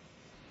ad.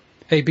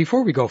 Hey,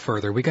 before we go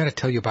further, we got to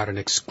tell you about an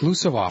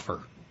exclusive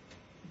offer.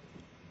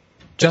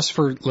 Just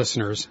for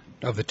listeners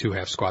of the Two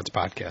Half Squads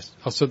podcast.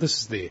 Oh, so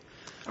this is the...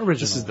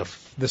 Original.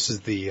 This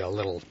is the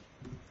little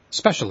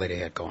special that he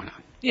had going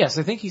on. Yes,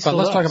 I think he still But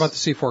let's does. talk about the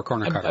C4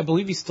 Corner Cutter. I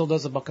believe he still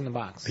does a buck in the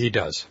box. He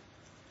does.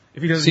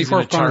 If he doesn't, he's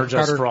going to charge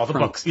us for all the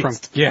bucks.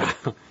 Yeah.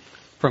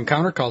 From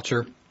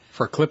Counterculture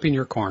for clipping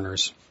your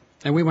corners.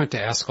 And we went to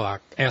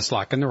Aslock,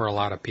 and there were a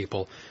lot of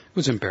people. It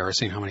was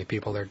embarrassing how many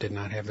people there did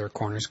not have their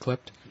corners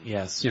clipped.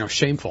 Yes.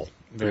 Shameful.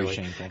 Very really.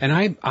 shameful. And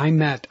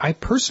I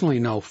personally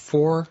know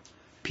 4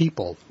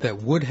 people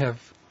that would have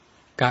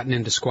gotten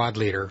into squad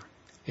leader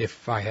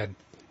if I had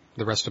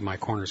the rest of my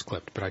corners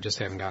clipped, but I just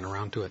haven't gotten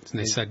around to it. And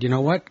they said, you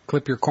know what?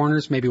 Clip your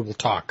corners, maybe we'll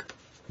talk.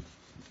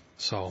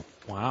 So.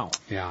 Wow.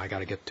 Yeah, I got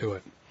to get to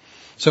it.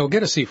 So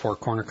get a C4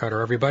 Corner Cutter,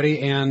 everybody,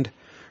 and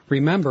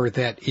remember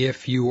that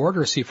if you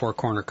order a C4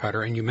 Corner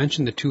Cutter and you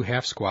mention the Two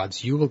Half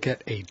Squads, you will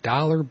get a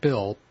 $1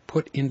 bill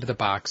put into the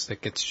box that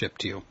gets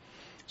shipped to you.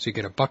 So you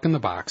get $1 in the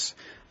box.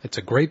 It's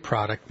a great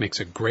product, makes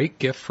a great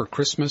gift for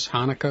Christmas,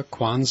 Hanukkah,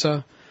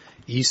 Kwanzaa,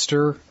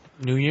 Easter.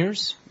 New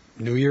Year's.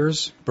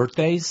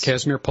 Birthdays.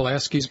 Casimir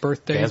Pulaski's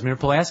birthday. Casimir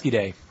Pulaski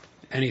Day.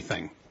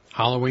 Anything.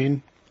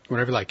 Halloween,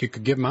 whatever you like. You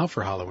could give them out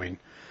for Halloween.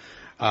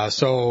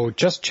 So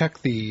just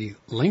check the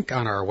link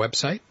on our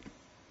website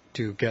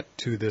to get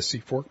to the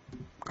C4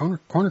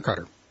 Corner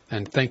Cutter.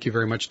 And thank you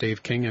very much,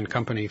 Dave King and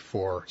company,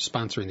 for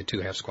sponsoring the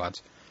Two Half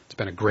Squads. It's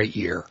been a great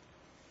year.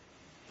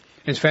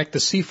 In fact, the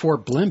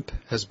C4 blimp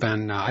has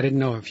been, I didn't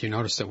know if you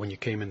noticed it when you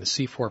came in, the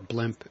C4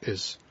 blimp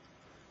is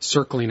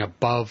circling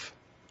above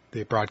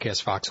the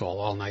broadcast foxhole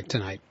all night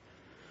tonight.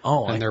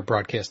 Oh. And they're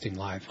broadcasting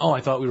live. Oh,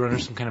 I thought we were under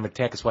some kind of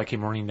attack. That's why I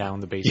came running down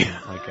the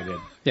basement like I did.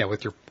 Yeah,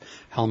 with your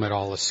helmet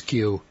all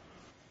askew.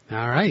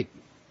 All right.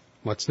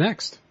 What's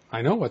next?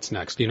 I know what's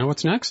next. Do you know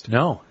what's next?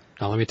 No.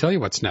 Now let me tell you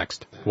what's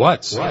next.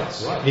 What's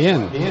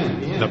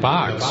in the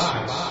box?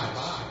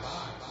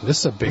 This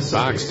is a big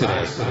box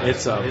today.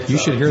 You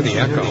should hear the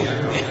echo.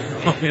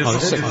 Oh,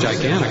 this is a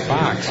gigantic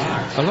box.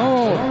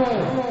 Hello.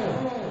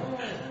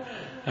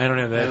 I don't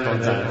have the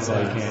headphones on, so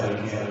I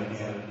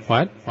can't.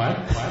 What?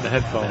 The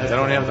headphones. I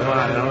don't have them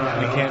on.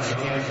 I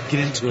can't get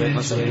into it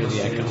unless I hear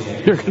the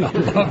echo. You're going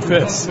to love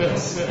this.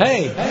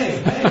 Hey.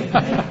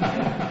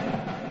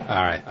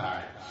 All right.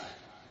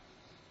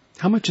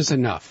 How much is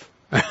enough?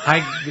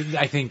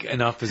 I think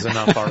enough is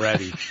enough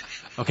already.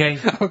 Okay?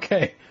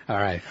 Okay. All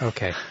right.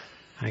 Okay.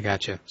 I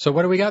got you. So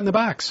what do we got in the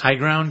box? High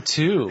Ground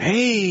 2.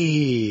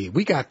 Hey,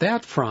 we got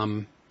that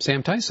from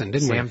Sam Tyson,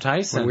 didn't we? Sam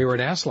Tyson. When we were at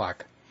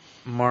Aslock.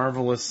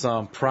 Marvelous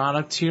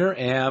product here.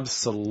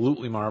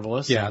 Absolutely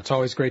marvelous. Yeah, it's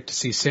always great to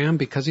see Sam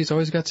because he's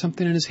always got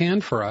something in his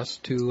hand for us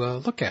to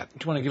look at.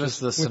 Do you want to give us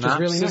the synopsis?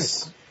 Which is really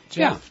nice.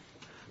 Yeah.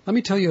 Let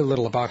me tell you a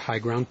little about High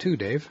Ground 2,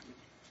 Dave.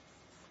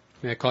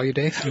 May I call you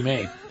Dave? You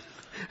may. All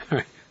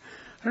right.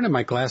 I don't have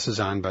my glasses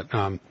on, but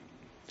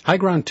High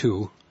Ground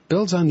 2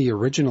 builds on the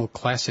original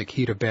classic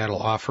Heat of Battle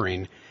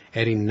offering,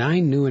 adding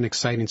 9 new and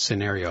exciting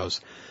scenarios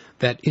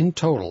that, in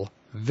total,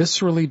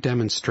 viscerally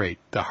demonstrate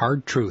the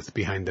hard truth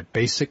behind the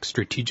basic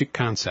strategic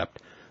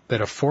concept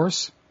that a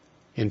force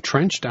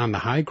entrenched on the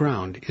high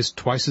ground is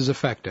twice as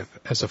effective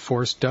as a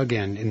force dug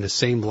in the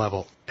same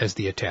level as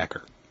the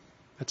attacker.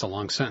 That's a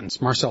long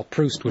sentence. Marcel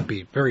Proust would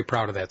be very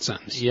proud of that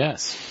sentence.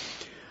 Yes.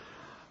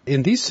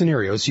 In these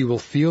scenarios, you will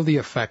feel the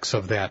effects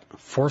of that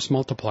force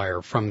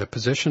multiplier from the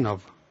position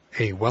of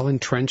a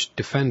well-entrenched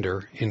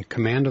defender in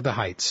command of the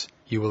heights.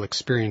 You will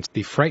experience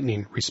the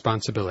frightening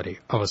responsibility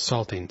of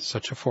assaulting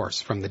such a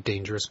force from the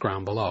dangerous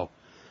ground below.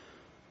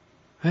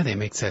 Well, they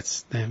make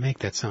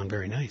that sound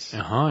very nice.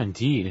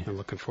 Indeed. I'm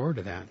looking forward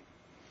to that.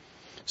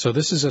 So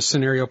this is a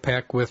scenario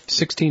pack with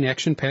 16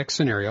 action-packed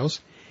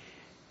scenarios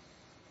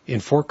in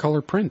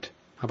 4-color print.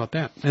 How about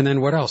that? And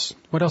then what else?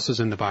 What else is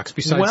in the box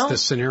besides the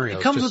scenarios?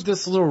 It comes with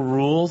this little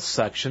rules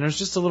section. There's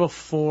just a little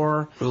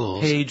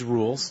 4-page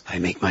rules. I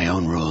make my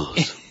own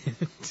rules.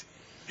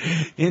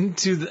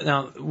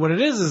 Now, what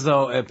it is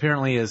though,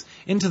 apparently is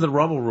Into the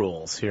Rubble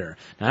rules here.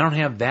 Now, I don't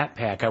have that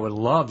pack. I would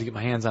love to get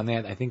my hands on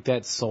that. I think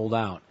that's sold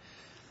out.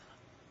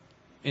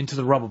 Into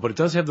the Rubble, but it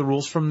does have the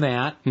rules from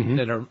that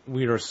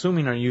we are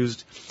assuming are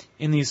used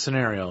in these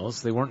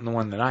scenarios. They weren't in the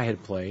one that I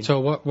had played. So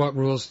what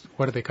rules,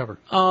 what do they cover?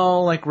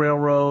 Oh, like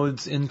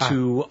railroads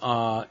into,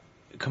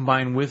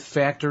 combined with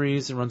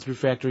factories, and run through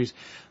factories,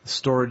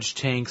 storage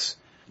tanks,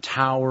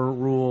 tower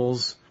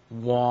rules,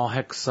 wall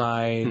hex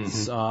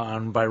sites,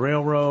 by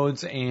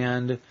railroads,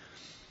 and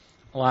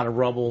a lot of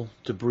rubble,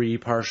 debris,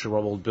 partially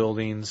rubbled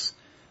buildings,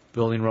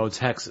 building roads,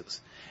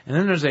 hexes. And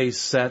then there's a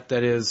set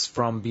that is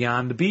from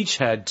Beyond the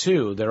Beachhead,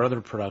 too, their other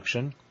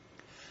production.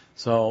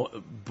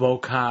 So,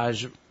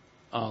 bocage,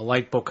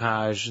 light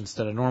bocage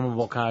instead of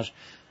normal bocage.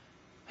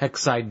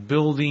 Hexside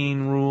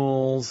building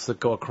rules that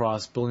go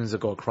across, buildings that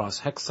go across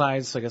hex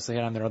sides, I guess they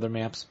had on their other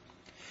maps.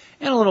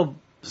 And a little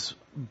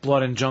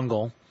Blood and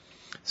Jungle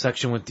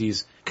section with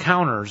these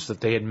counters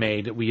that they had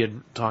made that we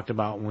had talked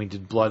about when we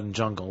did Blood and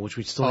Jungle, which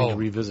we still need to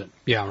revisit.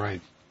 Yeah, right.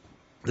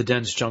 The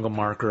dense jungle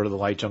marker, the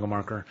light jungle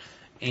marker.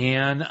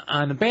 And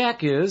on the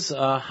back is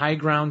High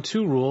Ground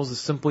 2 rules, is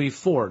simply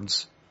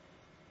Fords.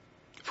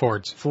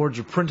 Fords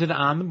are printed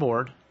on the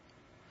board.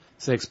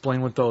 So they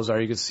explain what those are.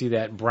 You can see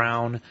that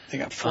brown they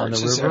got on the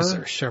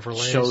river.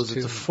 Chevrolets shows too.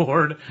 it's a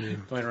Ford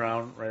going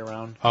around, right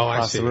around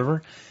across the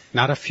river.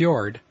 Not a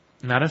fjord.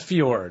 Not a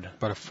fjord.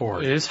 But a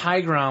Ford. It is high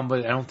ground,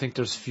 but I don't think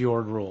there's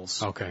fjord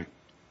rules. Okay.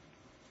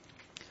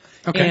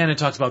 And it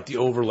talks about the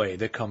overlay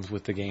that comes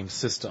with the game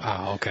system.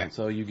 Oh, okay.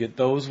 So you get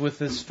those with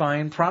this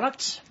fine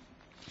product.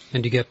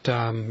 And you get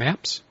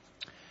maps?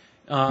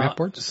 Map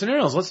boards?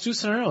 Scenarios. Let's do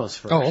scenarios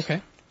first. Oh,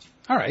 okay.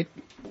 All right.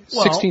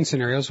 16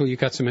 scenarios. Well, you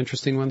got some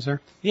interesting ones there?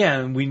 Yeah,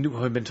 and we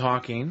have been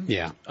talking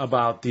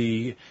about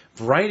the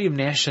variety of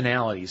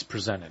nationalities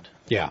presented.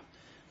 Yeah.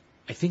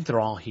 I think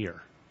they're all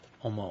here,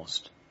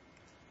 almost.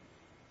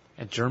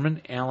 At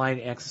German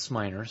Allied Axis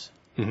miners.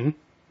 Mm-hmm.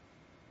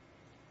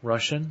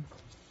 Russian,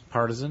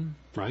 partisan.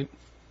 Right.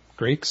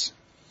 Greeks.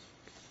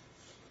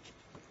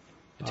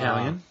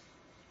 Italian.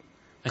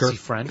 I see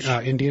French.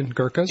 Indian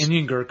Gurkhas.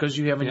 Indian Gurkhas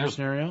you have in your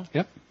scenario.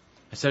 Yep.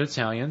 I said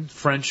Italian.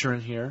 French are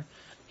in here.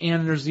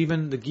 And there's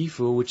even the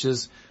Gifu, which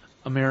is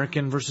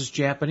American versus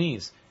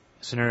Japanese.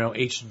 Scenario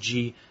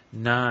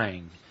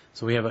HG9.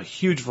 So we have a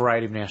huge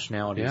variety of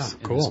nationalities.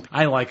 Yeah, cool.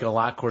 I like it a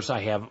lot. Of course,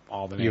 I have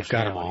all the nationalities. You've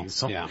got them all.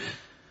 So. Yeah.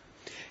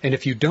 And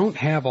if you don't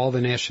have all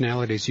the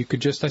nationalities, you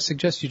could I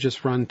suggest you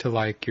just run to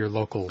like your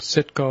local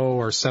Citgo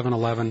or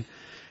 7-Eleven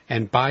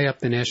and buy up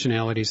the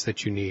nationalities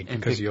that you need,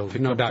 because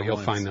no doubt you'll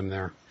find them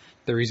there.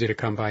 They're easy to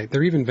come by.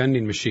 There are even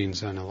vending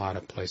machines in a lot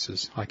of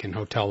places, like in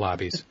hotel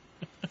lobbies,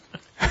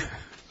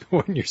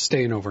 when you're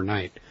staying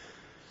overnight.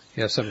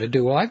 You have something to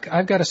do. Well,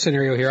 I've got a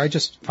scenario here. I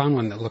just found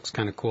one that looks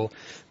kind of cool.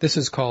 This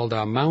is called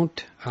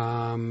Mount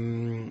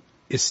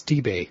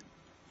Istibe.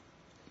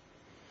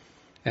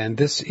 And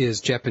this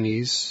is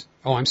Japanese.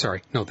 Oh, I'm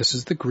sorry. No, this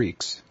is the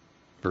Greeks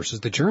versus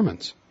the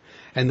Germans.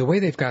 And the way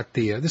they've got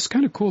this is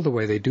kind of cool the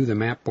way they do the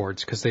map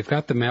boards, because they've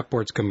got the map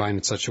boards combined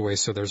in such a way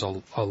so there's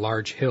a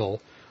large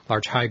hill,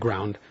 large high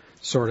ground,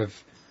 sort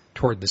of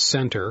toward the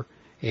center,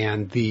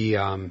 and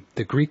the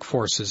Greek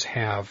forces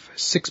have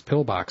 6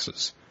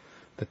 pillboxes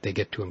that they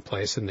get to in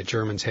place, and the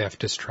Germans have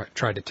to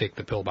try to take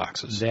the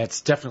pillboxes.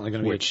 That's definitely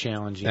going to be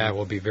challenging. That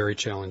will be very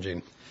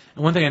challenging.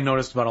 And one thing I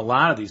noticed about a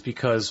lot of these,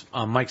 because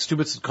Mike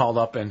Stubitz had called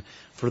up and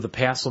for the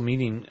PASL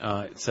meeting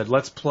said,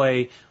 let's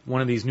play one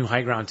of these new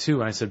High Ground 2.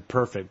 And I said,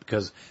 perfect,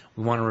 because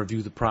we want to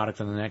review the product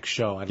on the next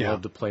show. I'd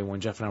love to play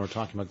one. Jeff and I were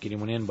talking about getting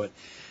one in, but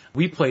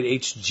we played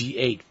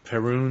HG8,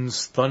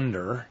 Perun's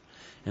Thunder,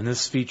 and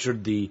this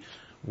featured the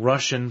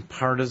Russian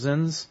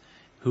partisans,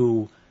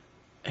 who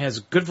has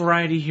good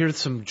variety here.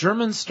 Some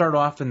Germans start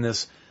off in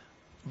this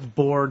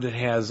board that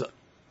has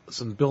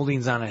some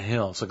buildings on a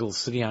hill. It's like a little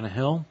city on a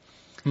hill.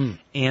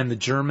 And the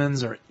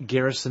Germans are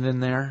garrisoned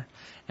in there,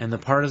 and the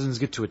partisans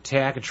get to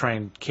attack and try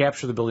and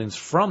capture the buildings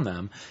from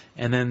them,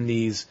 and then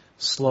these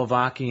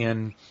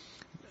Slovakian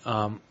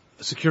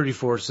security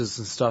forces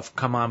and stuff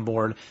come on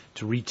board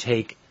to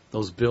retake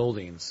those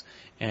buildings.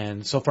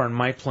 And so far in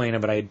my playing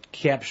of it, I had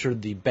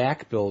captured the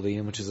back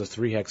building, which is a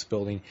 3-hex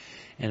building,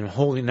 and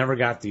never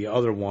got the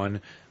other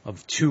one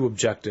of 2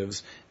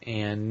 objectives.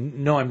 And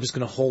no, I'm just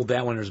going to hold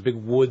that one. There's big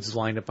woods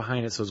lined up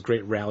behind it, so it's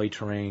great rally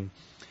terrain.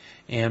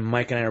 And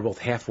Mike and I are both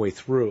halfway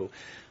through.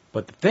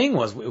 But the thing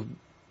was,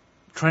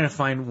 trying to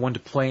find one to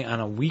play on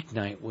a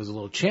weeknight was a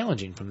little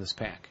challenging from this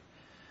pack.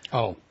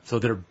 Oh. So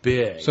they're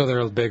big. So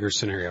they're bigger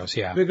scenarios,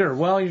 yeah. Bigger.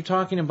 Well, you're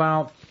talking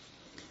about...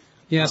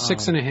 Yeah,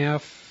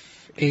 6.5,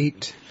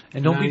 8,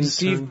 and don't be 9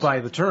 deceived turns. by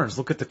the turns.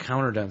 Look at the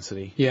counter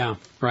density. Yeah,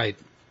 right.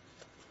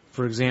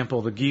 For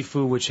example, the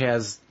Gifu, which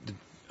has the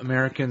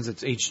Americans,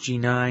 it's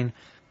HG9,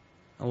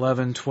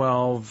 11,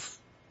 12,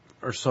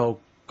 or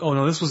so. Oh,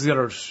 no, this was the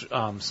other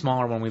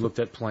smaller one we looked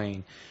at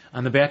playing.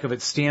 On the back of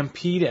it,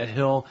 Stampede at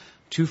Hill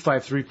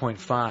 253.5,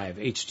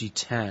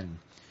 HG10.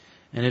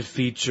 And it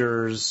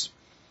features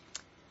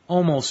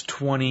almost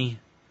 20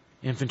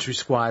 infantry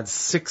squads,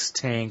 6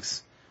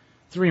 tanks,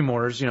 3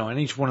 mortars, and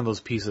each one of those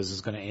pieces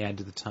is going to add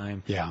to the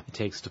time it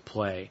takes to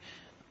play.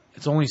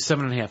 It's only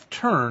 7.5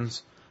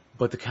 turns,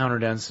 but the counter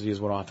density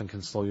is what often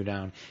can slow you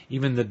down.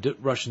 Even the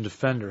Russian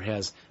Defender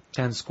has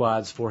 10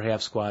 squads, 4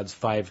 half squads,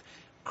 5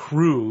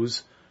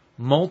 crews,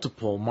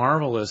 multiple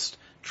marvelous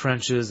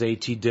trenches,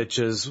 AT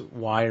ditches,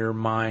 wire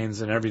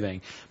mines, and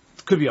everything.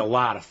 It could be a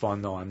lot of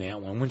fun, though, on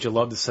that one. Wouldn't you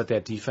love to set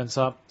that defense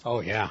up?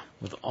 Oh, yeah.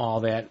 With all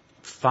that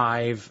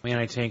 5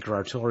 anti-tank or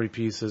artillery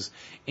pieces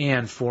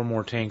and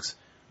 4 tanks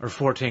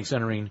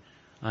entering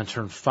on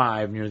turn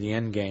 5 near the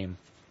end game.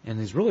 And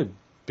these really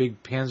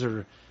big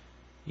Panzer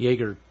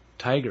Jaeger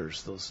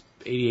Tigers, those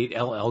 88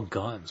 LL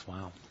guns.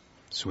 Wow.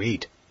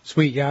 Sweet.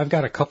 Sweet. Yeah, I've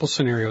got a couple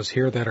scenarios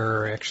here that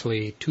are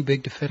actually too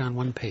big to fit on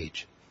one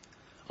page.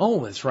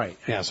 Oh, that's right.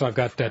 Yeah, so I've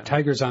got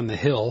Tigers on the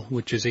Hill,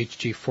 which is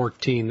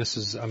HG14. This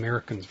is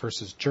Americans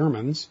versus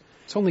Germans.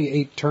 It's only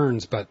 8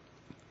 turns, but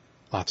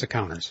lots of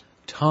counters.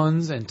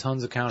 Tons and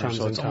tons of counters.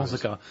 So it's almost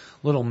like a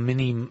little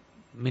mini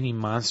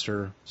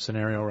monster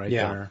scenario right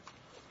there.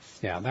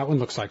 Yeah, that one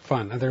looks like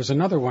fun. There's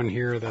another one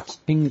here that's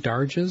King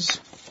Darges,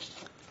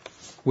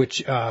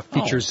 which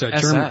features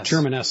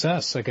German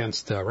SS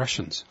against the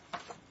Russians.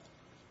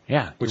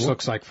 Yeah. Which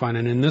looks like fun.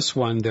 And in this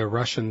one, the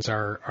Russians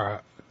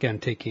are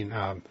again,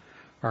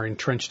 are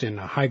entrenched in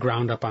a high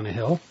ground up on a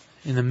hill.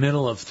 In the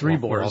middle of 3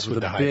 boards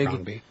with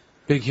a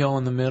big hill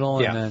in the middle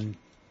and then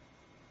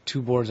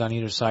 2 boards on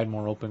either side,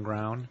 more open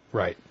ground.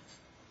 Right.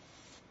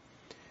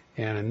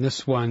 And in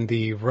this one,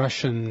 the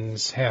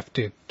Russians have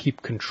to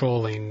keep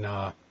controlling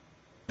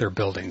their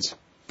buildings.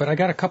 But I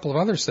got a couple of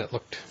others that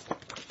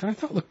I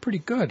thought looked pretty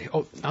good.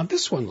 Oh, now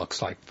this one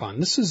looks like fun.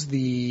 This is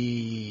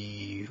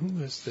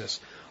who is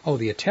this? Oh,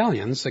 the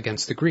Italians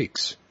against the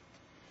Greeks.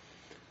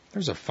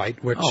 There's a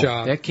fight which...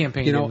 that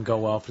campaign didn't go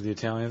well for the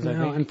Italians, I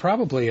think. And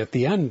probably at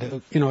the end,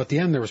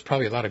 there was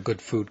probably a lot of good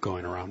food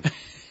going around.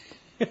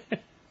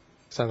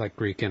 So I like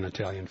Greek and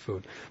Italian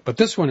food. But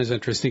this one is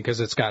interesting because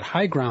it's got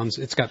high grounds.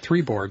 It's got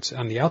 3 boards.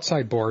 On the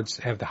outside boards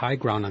have the high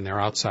ground on their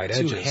outside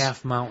edges. 2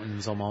 half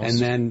mountains almost. And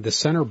then the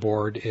center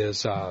board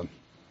is a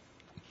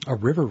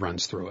river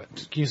runs through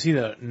it. Can you see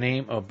the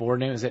board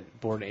name? Is it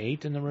board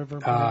 8 in the river?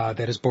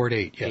 That is board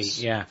 8, yes.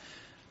 8, yeah.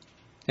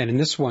 And in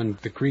this one,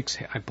 the Greeks,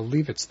 I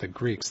believe it's the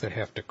Greeks that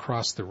have to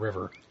cross the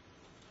river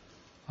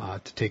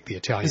to take the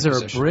Italian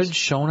positions. Is there a bridge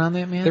shown on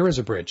that map? There is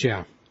a bridge,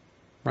 yeah.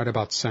 Right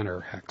about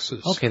center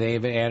hexes. Okay,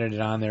 they've added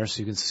it on there so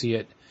you can see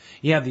it.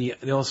 Yeah, the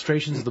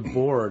illustrations of the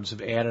boards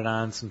have added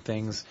on some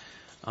things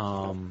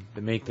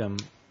that make them,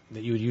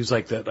 that you would use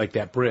like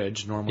that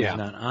bridge, normally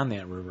not on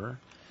that river.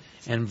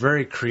 And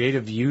very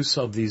creative use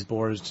of these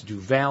boards to do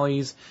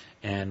valleys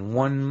and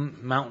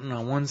one mountain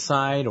on one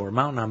side or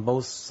mountain on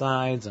both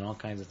sides and all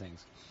kinds of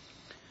things.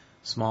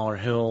 Smaller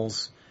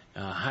hills,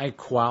 high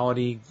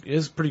quality. It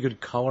is pretty good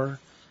color.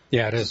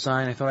 Yeah, it is.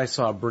 Design. I thought I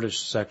saw a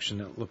British section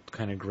that looked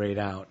kind of grayed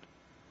out.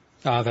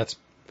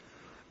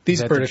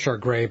 These British are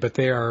gray, but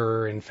they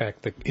are in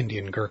fact the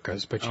Indian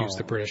Gurkhas, but use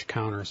the British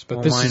counters.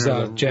 But this is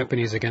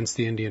Japanese against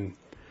the Indian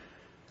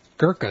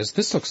Gurkhas.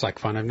 This looks like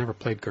fun. I've never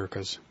played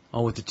Gurkhas.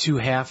 Oh, with the 2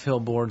 half hill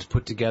boards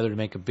put together to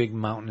make a big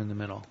mountain in the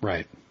middle.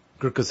 Right.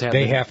 Gurkhas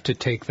have to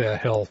take the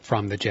hill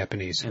from the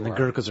Japanese. And the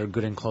Gurkhas are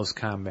good in close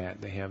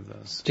combat. They have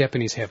those.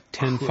 Japanese have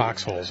 10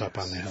 foxholes up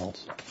on the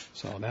hills.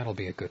 So that'll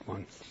be a good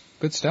one.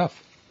 Good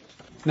stuff.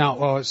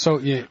 Now,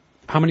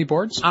 how many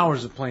boards?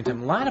 Hours of playing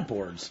time. A lot of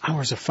boards.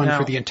 Hours of fun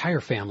for the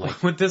entire family.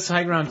 What this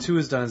High Ground 2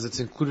 has done is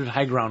it's included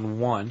High Ground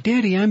 1.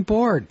 Daddy, I'm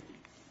bored.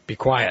 Be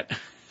quiet.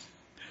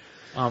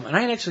 And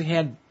I actually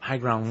had High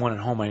Ground 1 at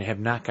home. I have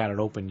not got it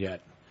opened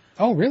yet.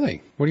 Oh,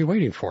 really? What are you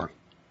waiting for?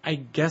 I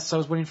guess I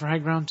was waiting for High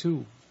Ground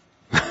 2.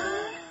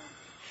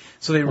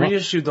 So they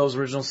reissued those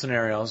original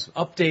scenarios,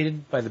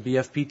 updated by the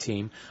BFP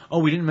team. Oh,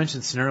 we didn't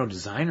mention scenario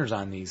designers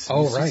on these.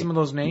 Oh, right. See some of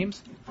those names?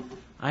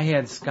 I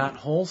had Scott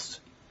Holst,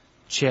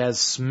 Chaz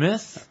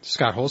Smith.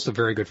 Scott Holst, a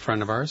very good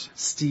friend of ours.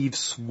 Steve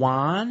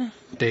Swan.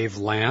 Dave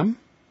Lamb.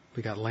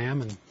 We got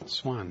Lamb and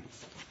Swan.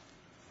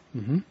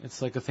 Mm-hmm.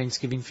 It's like a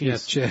Thanksgiving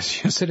feast.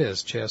 Yes, it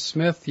is. Chaz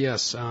Smith,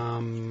 yes.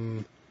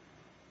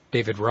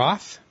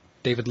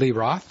 David Lee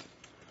Roth.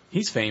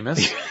 He's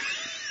famous.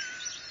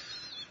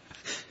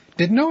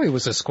 Didn't know he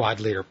was a squad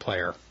leader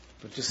player.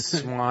 But just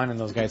Swan and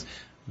those guys,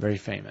 very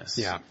famous.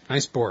 Yeah,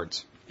 nice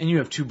boards. And you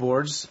have two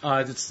boards.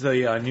 It's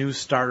the new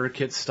starter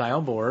kit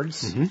style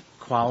boards. Mm-hmm.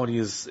 Quality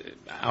is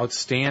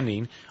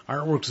outstanding.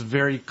 Artwork's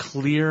very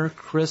clear,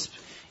 crisp,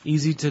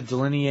 easy to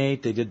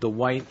delineate. They did the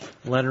white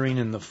lettering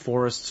in the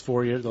forests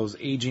for you, those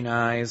aging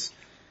eyes.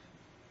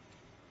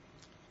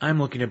 I'm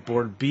looking at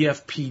board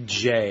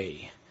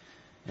BFPJ.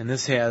 And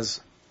this has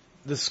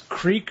this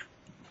creek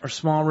or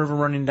small river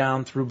running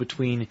down through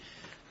between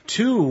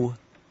two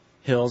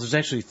hills. There's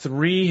actually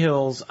 3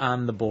 hills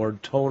on the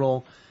board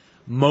total.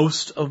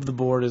 Most of the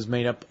board is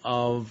made up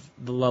of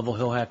the level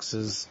hill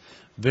hexes,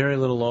 very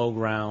little low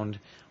ground,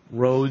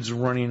 roads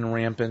running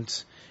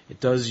rampant. It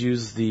does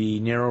use the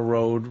narrow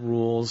road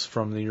rules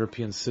from the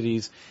European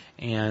cities,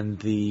 and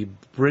the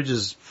bridge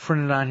is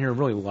printed on here, a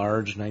really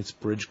large, nice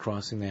bridge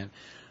crossing that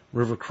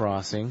river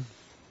crossing.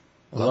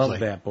 Lovely. Love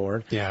that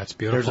board. Yeah, it's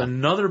beautiful. There's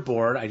another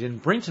board I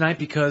didn't bring tonight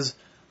because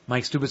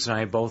Mike Stubitz and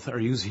I both are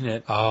using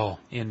it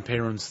in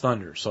Payron's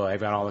Thunder, so I've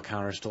got all the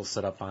counters still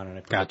set up on it.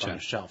 I put it up on a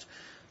shelf.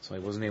 So I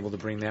wasn't able to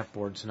bring that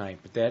board tonight.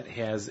 But that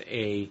has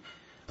a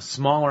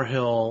smaller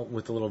hill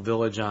with a little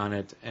village on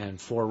it and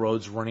 4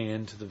 roads running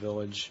into the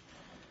village.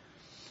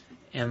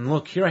 And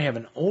look, here I have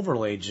an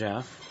overlay,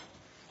 Jeff,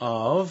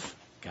 of,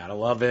 gotta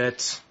love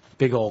it,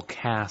 big old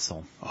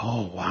castle.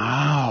 Oh,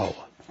 wow.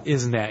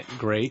 Isn't that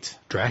great?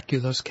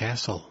 Dracula's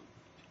castle.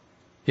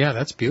 Yeah,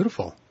 that's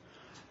beautiful.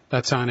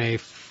 That's on a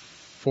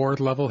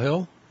 4-level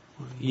hill?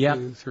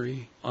 1, 2,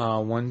 3.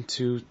 1,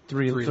 2,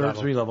 3,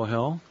 3 level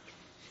hill.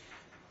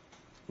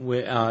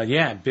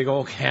 With, big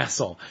old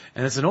castle.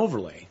 And it's an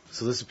overlay.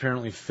 So this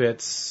apparently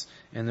fits,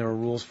 and there are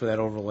rules for that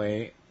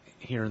overlay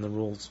here in the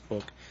rules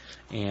book.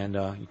 And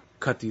you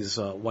cut these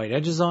white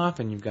edges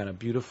off, and you've got a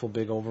beautiful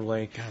big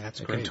overlay. God,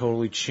 that's it great. Can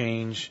totally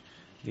change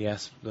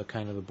the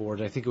kind of the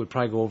board. I think it would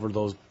probably go over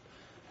those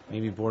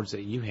maybe boards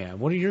that you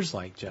have. What are yours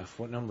like, Jeff?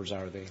 What numbers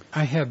are they?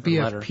 I have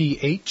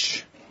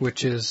BFPH,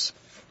 which is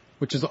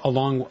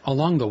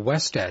along the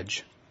west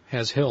edge.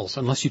 Has hills,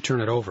 unless you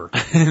turn it over.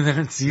 And then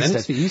it's the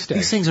east edge.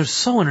 These things are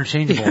so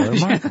interchangeable.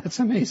 Yeah, that's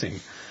amazing.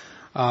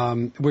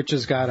 Which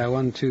has got a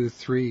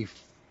 4th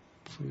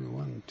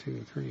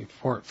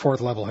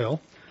level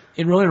hill.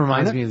 It really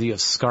reminds me of the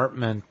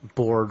escarpment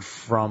board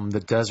from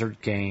the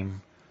Desert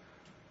game.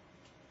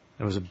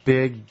 There was a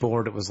big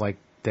board that was like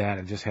that.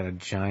 It just had a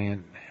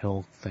giant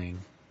hill thing.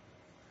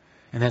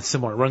 And that's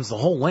similar. It runs the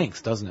whole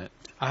length, doesn't it?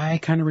 I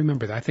kind of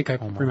remember that. I think I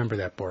remember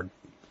that board.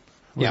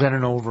 Was that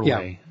an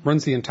overlay? Yeah,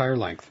 runs the entire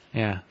length.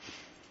 Yeah.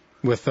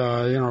 With,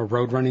 a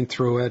road running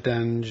through it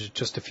and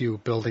just a few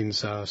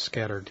buildings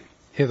scattered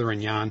hither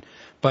and yon.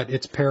 But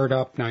it's paired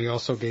up. Now you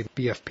also gave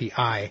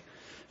BFPI,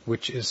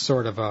 which is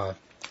sort of a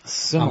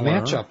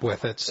matchup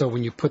with it. So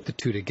when you put the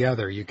two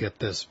together, you get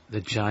this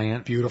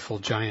beautiful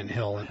giant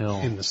hill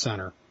in the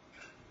center.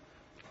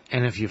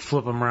 And if you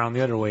flip them around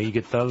the other way, you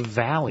get the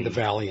valley. The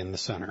valley in the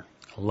center.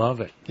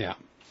 Love it. Yeah.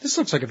 This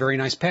looks like a very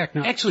nice pack.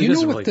 Now, actually, you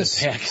this know is a what really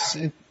this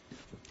good pack.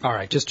 All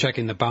right, just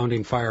checking the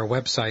Bounding Fire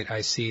website,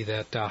 I see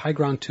that High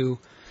Ground 2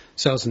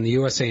 sells in the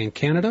USA and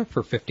Canada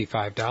for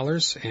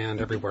 $55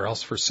 and everywhere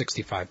else for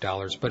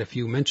 $65. But if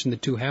you mention the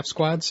 2 half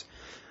squads,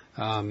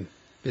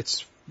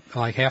 it's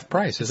like half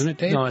price, isn't it,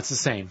 Dave? No, it's the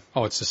same.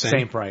 Oh, it's the same?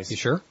 Same price. You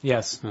sure?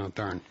 Yes. Oh,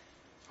 darn.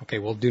 Okay,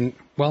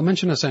 well,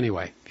 mention us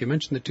anyway. If you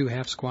mention the 2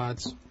 half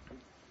squads,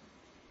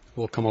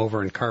 we'll come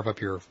over and carve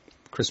up your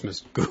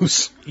Christmas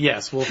goose.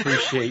 Yes, we'll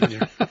appreciate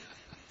you.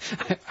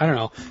 I don't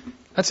know.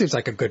 That seems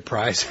like a good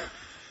prize.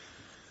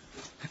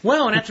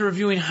 Well, and after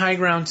reviewing High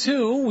Ground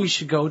 2, we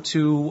should go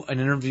to an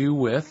interview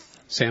with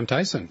Sam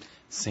Tyson.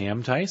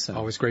 Sam Tyson.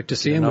 Always great to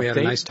see him. We had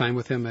a nice time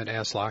with him at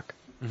ASLOC.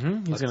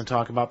 Mm-hmm. He's going to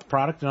talk about the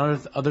product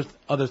and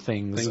other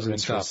things of and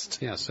interest.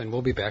 Stuff. Yes, and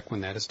we'll be back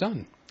when that is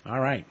done. All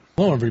right.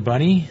 Hello,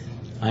 everybody.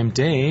 I'm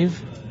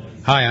Dave.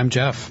 Hi, I'm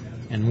Jeff.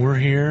 And we're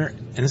here,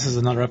 and this is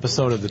another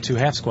episode of the 2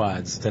 Half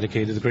Squads,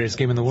 dedicated to the greatest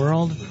game in the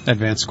world,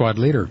 Advanced Squad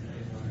Leader.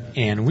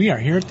 And we are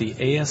here at the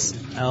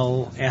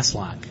ASL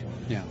ASLOC.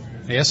 Yeah.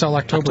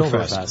 ASL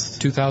Oktoberfest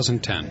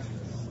 2010.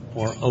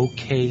 Or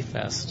OK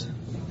Fest.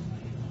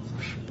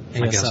 I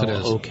guess it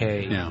is.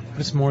 OK. Yeah. But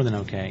it's more than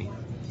OK.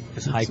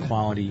 It's high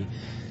quality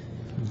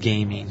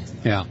gaming.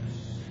 Yeah.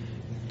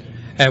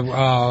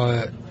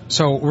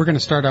 So we're going to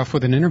start off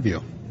with an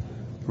interview.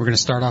 We're going to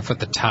start off at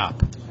the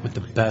top. With the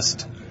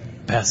best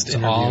It's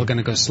interview. all going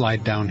to go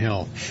slide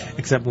downhill.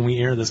 Except when we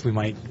air this, we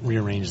might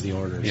rearrange the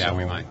order. Yeah,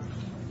 we might.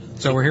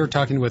 So we're here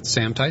talking with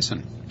Sam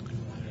Tyson.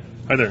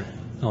 Hi there.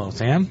 Hello,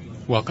 Sam.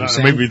 Welcome,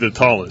 Sam. Maybe the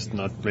tallest,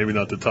 maybe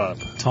not the top.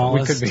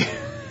 Tallest. We could be.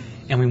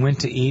 And we went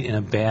to eat in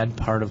a bad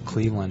part of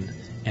Cleveland,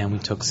 and we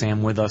took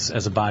Sam with us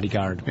as a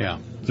bodyguard. Yeah.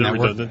 Is it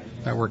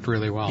redundant? That worked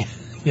really well.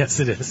 Yes,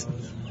 it is.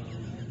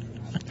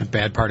 A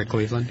bad part of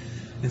Cleveland.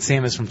 And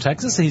Sam is from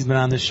Texas, and he's been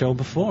on this show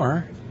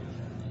before.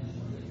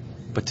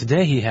 But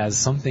today he has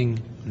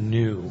something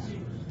new.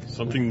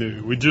 Something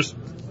new. We just,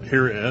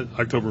 here at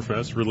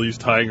Oktoberfest,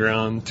 released High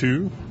Ground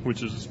 2,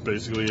 which is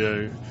basically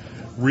a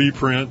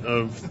reprint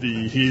of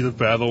the Heat of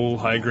Battle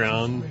High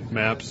Ground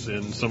maps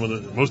and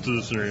most of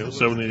the scenarios,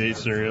 7 and 8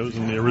 scenarios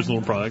in the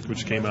original product,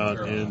 which came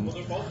out in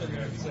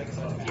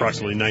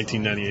approximately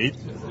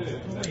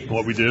 1998.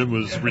 What we did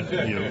was,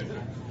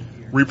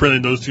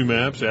 reprinted those 2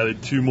 maps,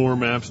 added 2 more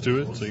maps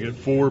to it, so you get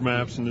 4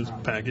 maps in this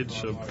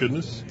package of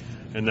goodness,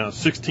 and now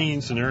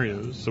 16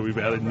 scenarios. So we've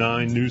added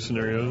 9 new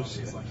scenarios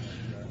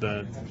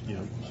that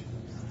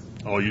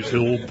all use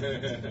hill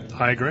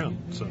high ground.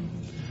 So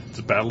it's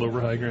a battle over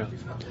high ground.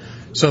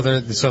 So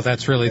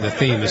that's really the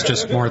theme, is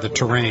just more the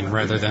terrain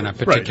rather than a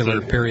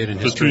particular period in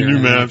history. The 3 new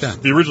maps,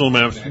 like the original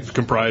maps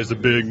comprised a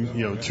big,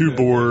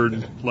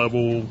 2-board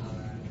level,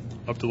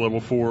 up to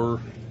level 4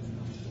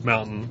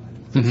 mountain,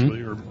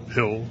 basically, or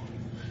hill.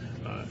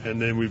 And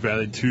then we've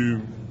added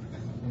 2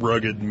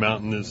 rugged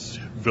mountainous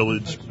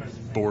village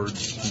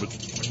boards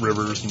with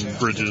rivers and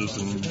bridges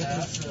and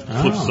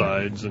cliff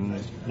sides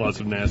and lots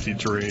of nasty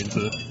terrain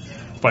to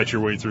fight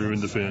your way through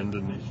and defend.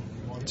 And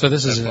so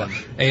this is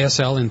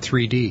ASL in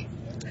 3D.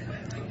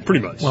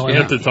 Pretty much. Well, you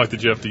have to talk to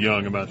Jeff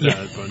DeYoung about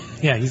that.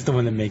 But yeah, he's the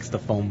one that makes the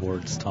foam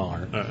boards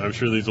taller. I'm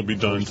sure these will be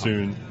done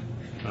soon.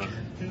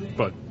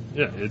 But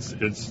yeah,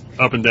 it's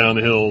up and down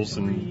the hills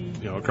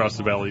and across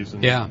the valleys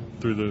and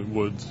through the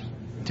woods.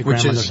 To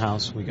grandmother's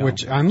house we go.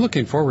 Which I'm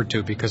looking forward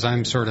to, because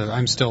I'm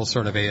still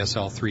sort of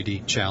ASL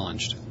 3D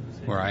challenged,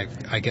 where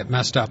I get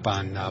messed up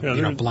on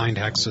blind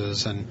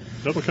hexes and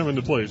that'll come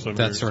into play.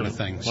 That sort of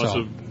thing.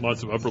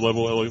 Lots of upper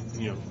level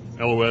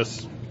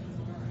LOS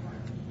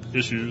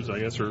issues, I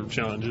guess, or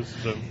challenges.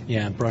 So.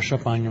 Yeah, brush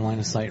up on your line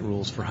of sight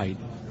rules for height.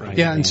 Right?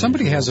 Yeah, and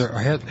somebody has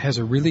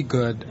a really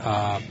good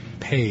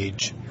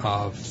page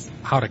of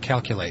how to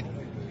calculate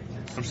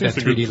that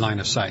 3D line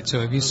of sight. So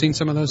have you seen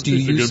some of those? Do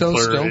you use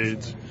those still?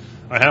 Aids.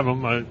 I have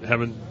them. I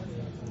haven't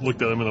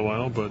looked at them in a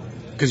while, but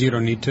because you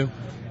don't need to,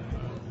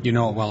 you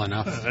know it well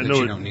enough. I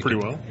know it pretty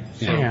well.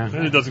 So,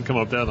 and it doesn't come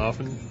up that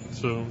often.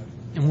 So.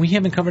 And we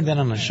haven't covered that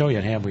on the show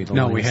yet, have we?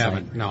 No, we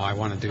haven't. No, I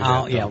want to do that.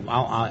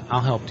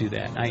 I'll help do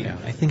that.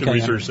 I think I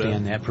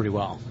understand that pretty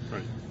well.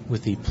 Right.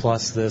 With the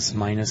plus this,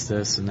 minus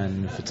this, and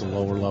then if it's a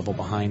lower level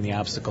behind the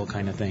obstacle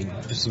kind of thing.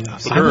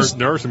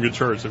 There are some good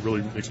charts that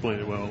really explain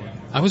it well.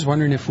 I was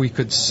wondering if we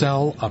could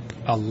sell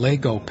a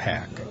Lego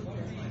pack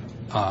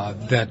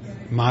that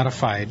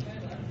modified,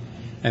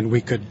 and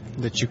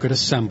that you could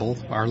assemble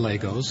our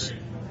Legos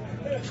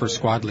for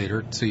Squad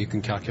Leader, so you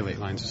can calculate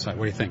lines of sight.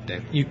 What do you think,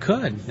 Dave? You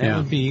could. That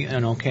would be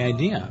an okay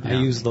idea. Yeah.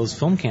 I use those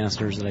film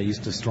canisters that I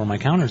used to store my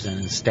counters in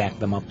and stack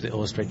them up to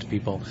illustrate to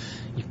people.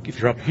 If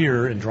you're up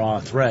here and draw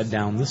a thread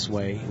down this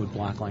way, it would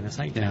block line of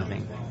sight kind of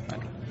thing.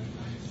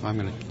 I'm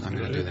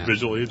gonna do that.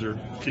 Visual aids are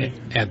key.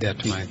 Add that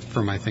to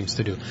for my things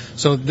to do.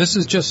 So this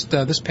is just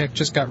this pack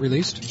just got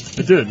released.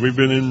 It did. We've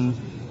been in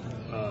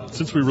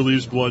since we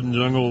released Blood and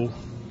Jungle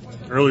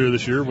earlier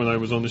this year when I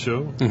was on the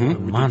show.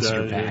 Mm-hmm.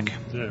 Monster pack.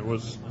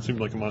 It seemed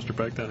like a monster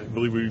pack. I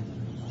believe we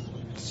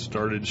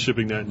started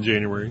shipping that in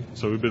January.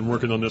 So we've been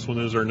working on this one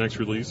as our next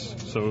release.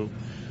 So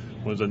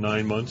it was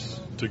 9 months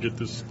to get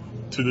this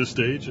to this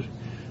stage.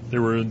 They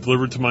were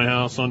delivered to my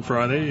house on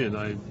Friday, and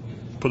I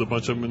put a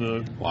bunch of them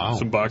in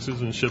some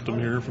boxes and shipped them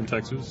here from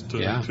Texas to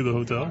the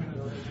hotel,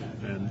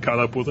 and caught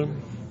up with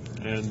them,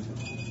 and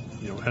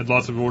had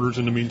lots of orders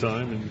in the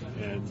meantime,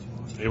 and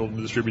able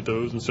to distribute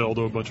those and sell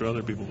to a bunch of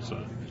other people. So.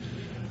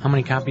 How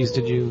many copies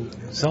did you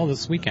sell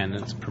this weekend?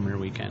 It's premiere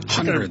weekend.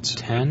 Hundreds.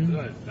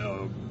 10?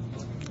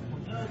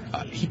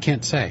 He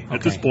can't say.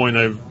 At this point,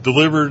 I've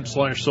delivered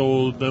 /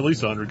 sold at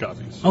least 100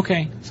 copies.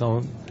 Okay,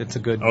 so that's a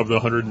good. Of the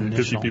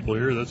 150 people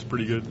here, that's a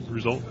pretty good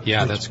result.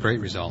 Yeah, that's a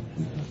great result.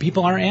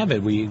 People are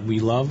avid. We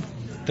love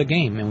the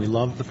game and we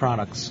love the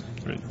products.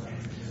 Right.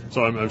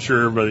 So I'm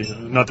sure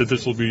everybody, not that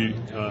this will be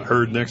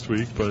heard next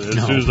week, but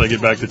as soon as I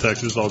get back to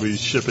Texas, I'll be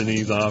shipping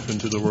these off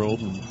into the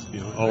world, and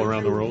all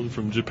around the world,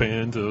 from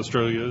Japan to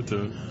Australia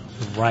to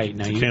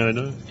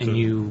Canada. And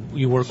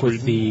you work Sweden.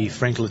 with the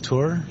Frank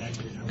Latour guys?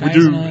 We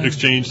do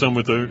exchange some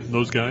with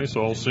those guys,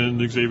 so I'll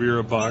send Xavier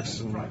a box,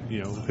 and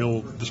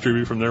he'll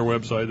distribute from their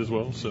website as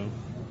well. So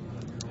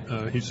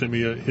he sent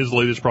me his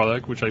latest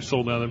product, which I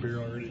sold out of here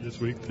already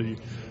this week,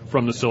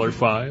 from the Stellar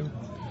 5.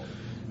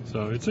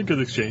 So it's a good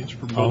exchange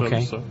for both of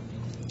us. So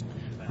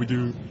we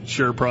do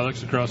share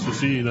products across the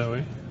sea that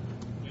way.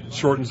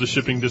 Shortens the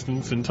shipping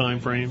distance and time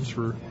frames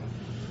for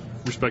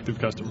respective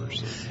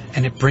customers.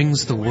 And it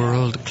brings the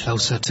world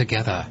closer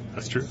together.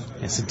 That's true.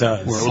 Yes, it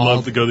does. I would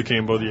love to go to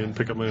Cambodia and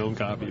pick up my own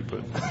copy,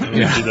 but I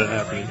don't see that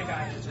happening.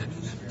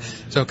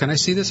 So can I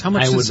see this? How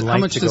much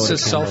does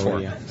this sell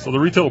for? So the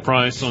retail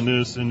price on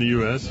this in the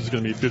U.S. is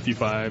going to be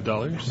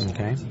 $55.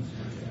 Okay.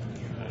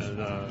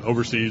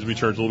 Overseas, we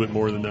charge a little bit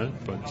more than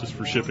that, but just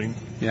for shipping.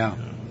 Yeah.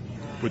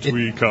 Which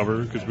we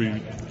cover because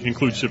we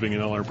include shipping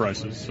in all our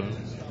prices. So.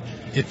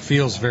 It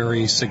feels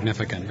very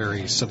significant,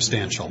 very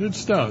substantial. It's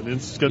stout.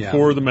 It's got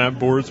 4 of the map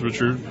boards,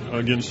 which are,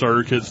 again,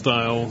 starter kit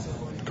style,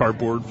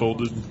 cardboard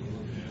folded.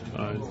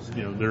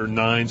 There are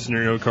 9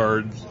 scenario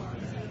card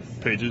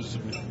pages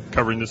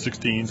covering the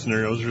 16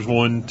 scenarios. There's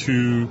 1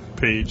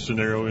 2-page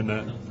scenario in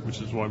that,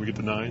 which is why we get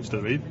the 9 instead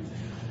of 8.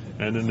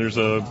 And then there's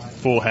a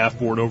full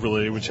half-board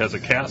overlay, which has a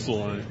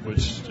castle on it,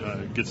 which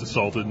gets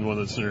assaulted in one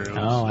of the scenarios.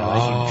 Oh, I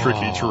like some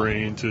tricky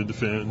terrain to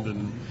defend,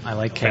 and I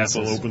like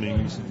castle castles.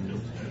 openings.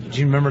 Do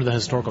you remember the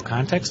historical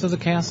context of the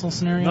castle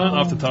scenario? Not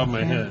off the top of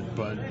my head,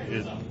 but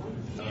it...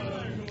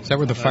 Is that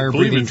where the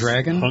fire-breathing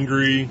dragon?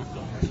 Hungary.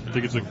 I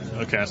think it's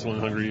a castle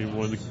in Hungary,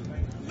 one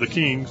of the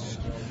kings.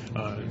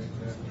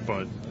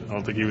 But I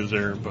don't think he was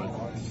there. But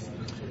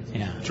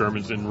yeah,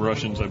 Germans and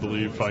Russians, I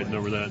believe, fighting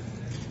over that.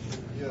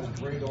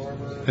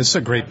 This is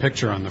a great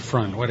picture on the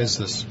front. What is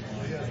this?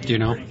 Do you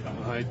know?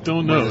 I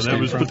don't know. That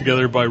was put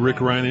together by Rick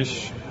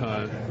Reinisch,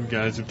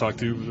 guys who've talked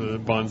to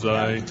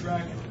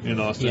Bonsai in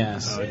Austin.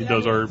 Yes. He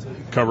does our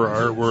cover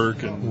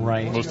artwork and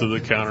right. most of the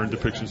counter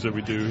depictions that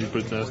we do. He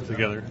puts that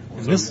together.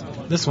 So.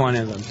 This one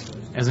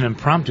is an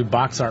impromptu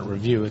box art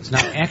review. It's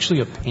not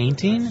actually a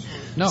painting,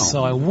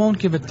 so I won't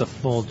give it the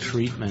full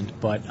treatment.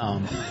 But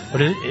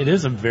it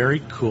is a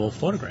very cool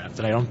photograph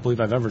that I don't believe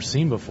I've ever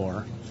seen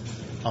before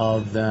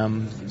of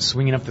them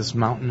swinging up this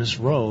mountainous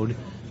road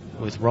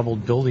with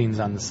rubbled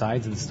buildings on the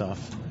sides and stuff,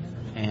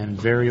 and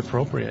very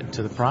appropriate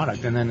to the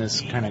product. And then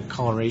this kind of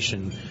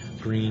coloration,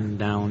 green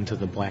down to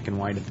the black and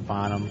white at the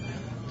bottom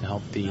to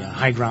help the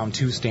High Ground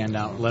 2 stand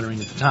out,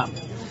 lettering at the top.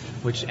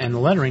 And the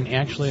lettering,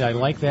 actually, I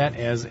like that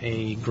as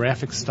a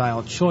graphic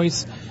style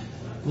choice.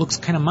 Looks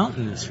kind of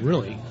mountainous,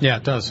 really. Yeah,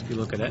 it does. If you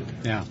look at it.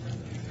 Yeah.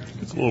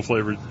 It's a little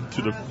flavor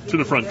to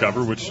the front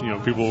cover, which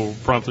people will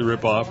promptly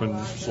rip off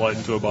and slide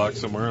into a box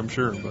somewhere, I'm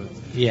sure. But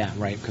yeah,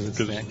 right, because it's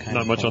that kind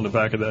not of much on the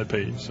back of that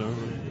page. So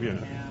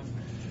yeah.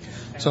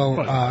 So,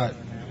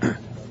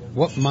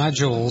 what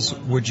modules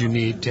would you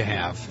need to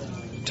have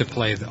to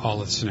play all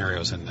the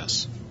scenarios in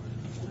this?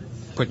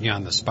 Putting you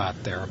on the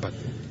spot there, but.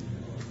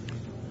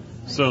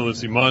 So let's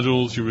see,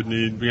 modules you would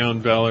need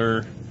Beyond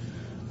Valor,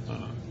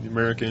 the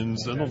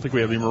Americans. I don't think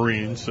we have the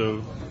Marines,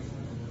 so.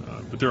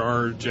 But there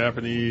are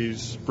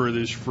Japanese,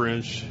 British,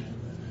 French,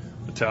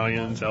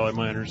 Italians, Allied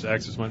miners,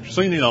 Axis miners.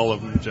 So you need all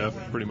of them,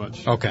 Jeff, pretty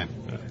much. Okay.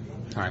 Yeah.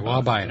 All right, well,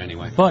 I'll buy it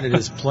anyway. But it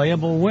is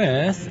playable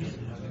with,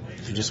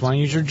 if you just want to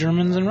use your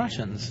Germans and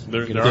Russians.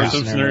 There are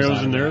some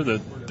scenarios in there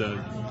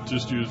that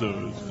just use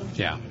those.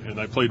 Yeah. And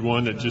I played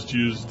one that just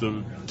used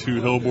the 2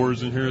 hill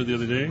boards in here the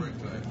other day,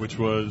 which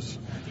was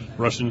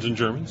Russians and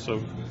Germans.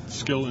 So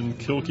Skill and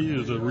Kilkey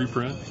is a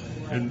reprint.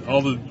 And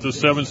all the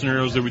 7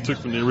 scenarios that we took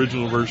from the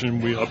original version,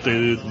 we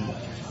updated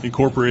and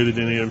incorporated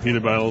in the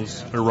Heated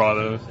Battles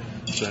errata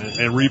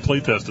and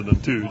replay tested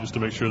them too, just to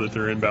make sure that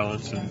they're in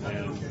balance and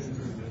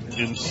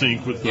in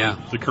sync with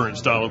the current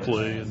style of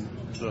play, and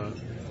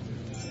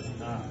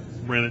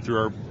ran it through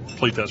our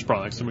playtest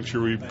products to make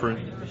sure we print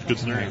good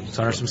scenarios.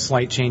 So there are some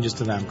slight changes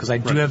to them, because I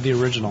do have the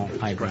original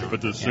hybrid. Right,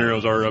 but the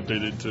scenarios are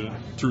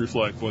updated to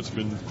reflect what's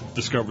been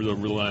discovered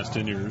over the last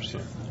 10 years. So.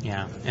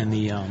 Yeah, and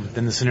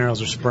then the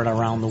scenarios are spread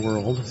around the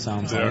world,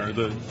 sounds like.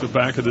 They are. The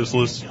back of this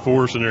lists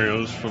 4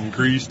 scenarios, from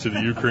Greece to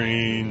the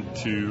Ukraine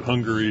to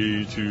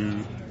Hungary to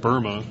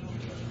Burma.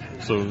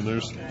 So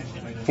there's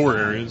 4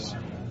 areas,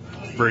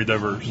 very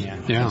diverse.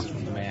 Yeah.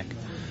 On the back.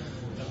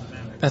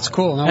 That's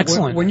cool. Now,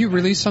 excellent. When you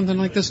release something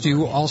like this, do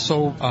you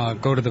also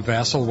go to the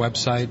Vassal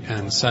website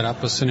and set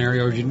up a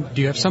scenario?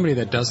 Do you have somebody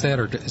that does that,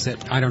 or is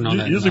that, I don't know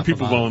that. Usually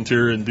people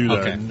volunteer and do that.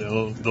 Okay. And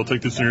they'll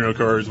take the scenario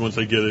cards once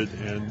they get it,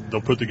 and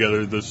they'll put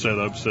together the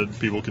setups that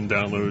people can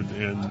download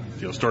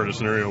and start a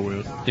scenario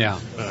with. Yeah.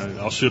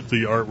 I'll ship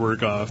the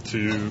artwork off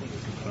to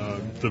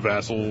the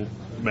Vassal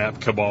Map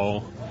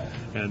Cabal,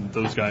 and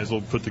those guys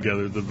will put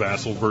together the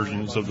Vassal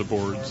versions of the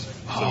boards.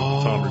 So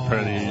Tom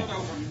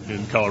Repetti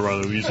in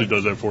Colorado usually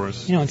does that for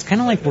us. It's kind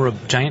of like we're a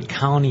giant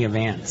colony of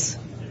ants.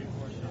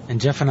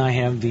 And Jeff and I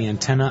have the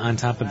antenna on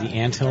top of the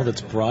anthill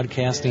that's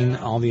broadcasting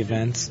all the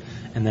events,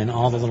 and then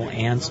all the little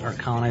ants are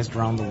colonized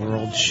around the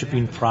world,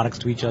 shipping products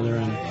to each other,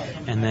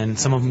 and then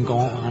some of them go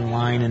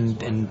online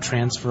and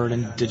transferred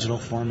in digital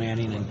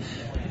formatting, and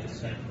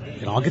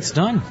it all gets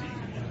done.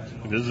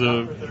 It is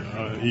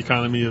a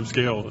economy of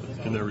scale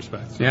in that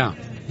respect. Yeah.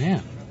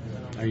 Yeah.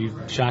 Are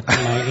you shocked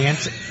at my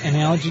ant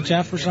analogy,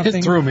 Jeff, or something?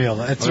 It threw me. I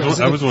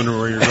was wondering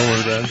where you're going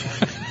with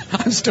that.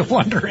 I'm still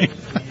wondering.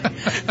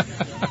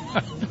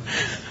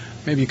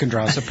 Maybe you can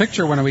draw us a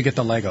picture when we get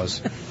the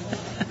Legos.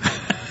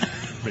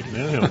 Making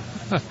that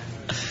happen.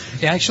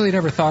 Yeah, I actually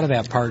never thought of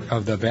that part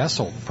of the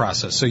Vassal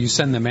process. So you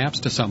send the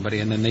maps to somebody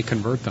and then they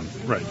convert them.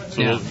 Right.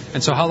 So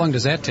And so how long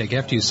does that take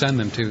after you send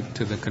them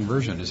to the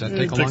conversion? Does that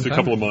take a long time? It takes a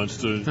couple of months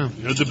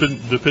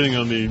depending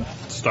on the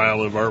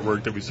style of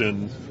artwork that we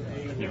send.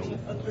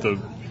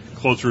 The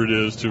closer it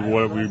is to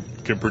what we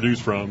can produce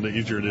from, the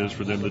easier it is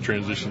for them to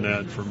transition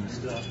that from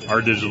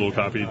our digital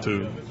copy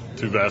to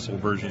Vassal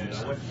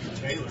versions.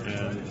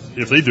 And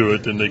if they do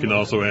it, then they can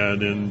also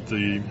add in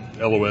the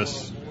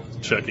LOS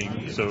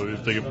checking. So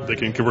if they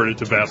can convert it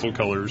to Vassal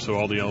colors, so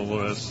all the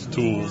LOS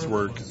tools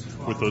work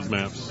with those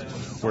maps.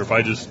 Or if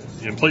I just,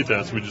 in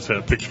playtest, we just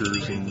have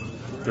pictures and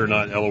they're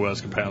not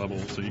LOS compatible,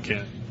 so you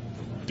can't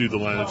do the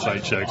line of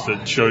sight checks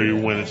that show you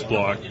when it's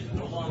blocked.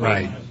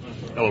 Right.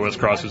 LOS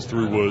crosses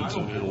through woods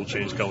and it'll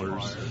change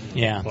colors.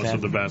 Yeah. Lots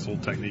of the Vassal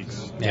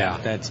techniques. Yeah,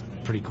 that's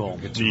pretty cool.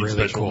 It's Neat really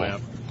special cool.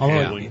 map.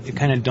 Although it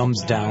kind of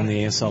dumbs down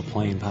the ASL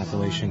playing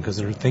population because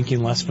they're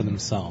thinking less for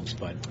themselves,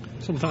 but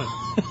sometimes.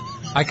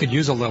 I could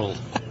use a little.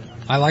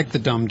 I like the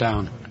dumb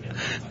down.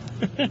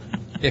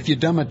 If you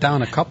dumb it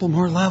down a couple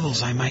more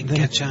levels, I might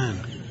catch on.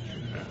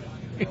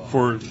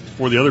 For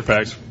the other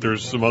packs,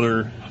 there's some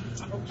other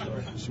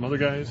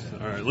guys,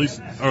 or at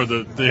least,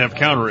 they have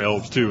counter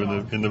elves too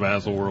in the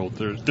Vassal world.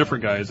 There's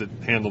different guys that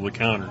handle the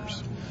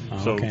counters.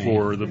 Okay. So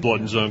for the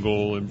Blood and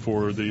Jungle and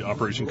for the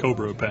Operation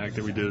Cobra pack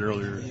that we did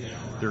earlier,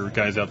 there are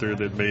guys out there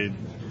that made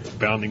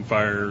Bounding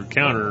Fire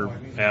counter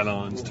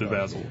add-ons to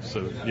Vassal.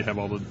 So you have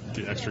all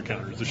the extra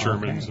counters, the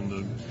Shermans and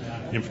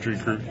the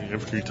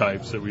infantry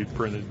types that we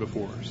printed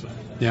before. So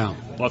yeah,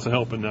 lots of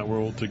help in that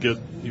world to get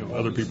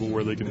other people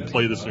where they can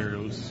play the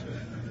scenarios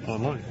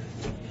online.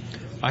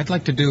 I'd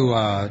like to do,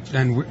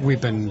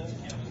 and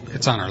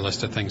it's on our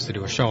list of things to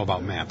do, a show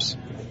about maps.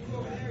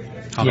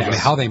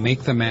 How they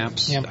make the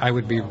maps. Yep. I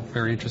would be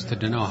very interested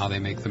to know how they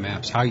make the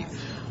maps.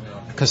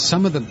 Because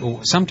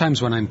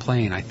sometimes when I'm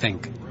playing, I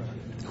think,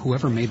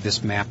 whoever made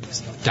this map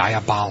is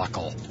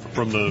diabolical.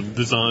 From the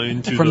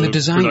design to the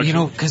design,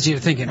 production. because you're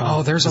thinking,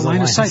 there's a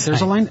line of sight. There's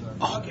a line.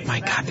 Oh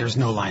my God, there's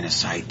no line of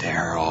sight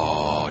there.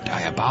 Oh,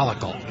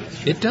 diabolical.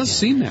 It does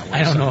seem that way.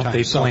 I don't know if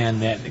they sometimes.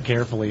 planned that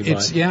carefully.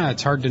 But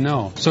It's hard to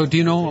know. So do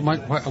you know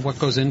what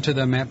goes into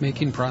the map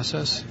making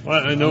process?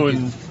 Well, I know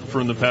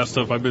from the past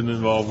stuff I've been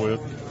involved with,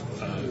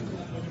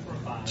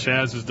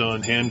 Chaz has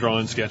done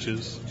hand-drawn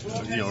sketches,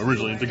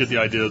 originally to get the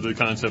idea of the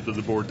concept of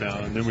the board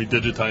down, and then we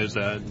digitize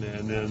that,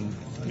 and then,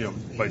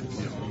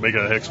 make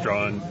a hex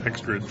draw and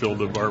hex grid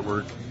filled of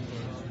artwork,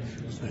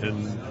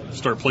 and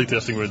start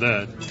playtesting with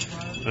that.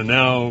 And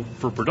now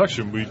for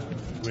production, we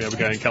have a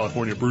guy in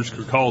California, Bruce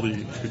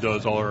Kirkaldy, who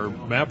does all our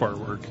map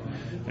artwork,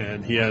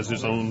 and he has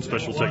his own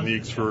special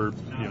techniques for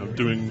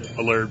doing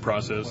a layered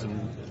process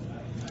and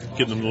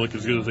getting them to look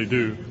as good as they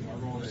do.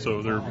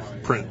 So they're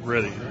print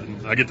ready,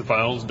 and I get the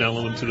files,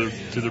 download them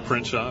to the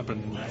print shop,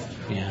 and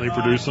they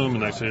produce them,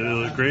 and I say they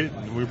look great,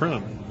 and we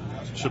print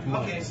them, ship them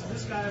out.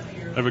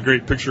 I have a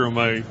great picture on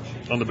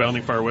the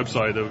Bounding Fire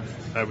website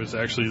I was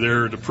actually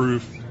there to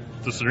proof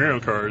the scenario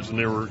cards, and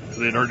they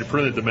had already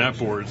printed the map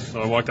boards.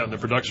 So I walked out in the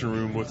production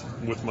room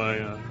with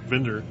my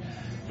vendor,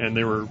 and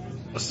they were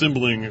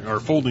assembling or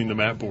folding the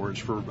map boards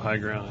for High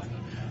Ground.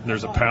 And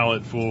there's a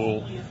pallet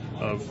full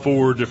of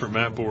 4 different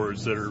map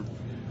boards that are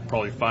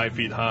probably 5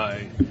 feet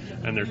high,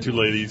 and there are 2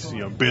 ladies,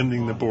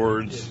 bending the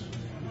boards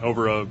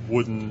over a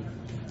wooden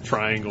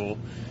triangle,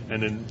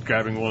 and then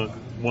grabbing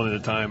one at a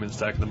time and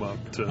stacking them up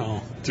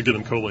to get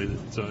them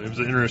collated. So it was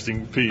an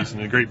interesting piece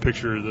and a great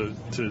picture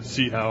to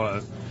see how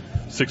a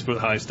 6 foot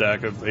high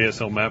stack of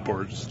ASL map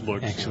boards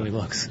looks. Actually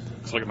looks.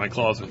 It's like at my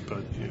closet,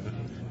 but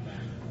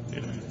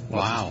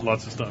wow,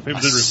 lots of stuff. It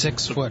was a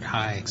 6 foot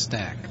high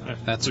stack.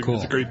 That's cool.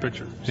 It's a great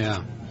picture.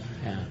 Yeah.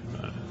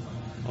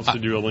 I'll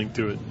send you a link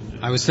to it.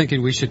 I was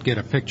thinking we should get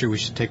a picture. We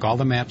should take all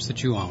the maps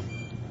that you own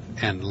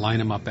and line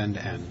them up end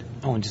to end.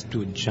 Oh, and just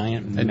do a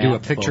giant map. And do a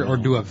picture photo. Or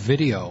do a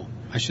video.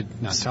 I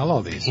should not tell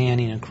all these.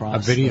 Panning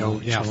across. A video,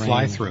 terrain.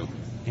 fly through.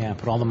 Yeah,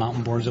 put all the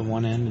mountain boards at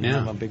one end and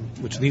have a big,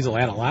 which these will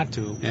add a lot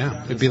to.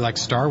 Yeah, it'd be like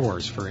Star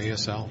Wars for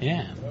ASL.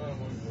 Yeah.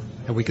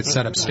 And we could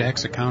set up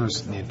stacks of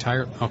counters in the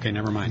entire... Okay,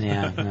 never mind.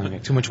 Yeah,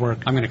 too much work.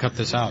 I'm going to cut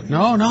this out.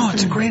 No,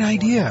 it's a great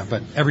idea.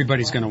 But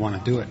everybody's going to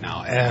want to do it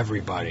now.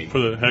 Everybody.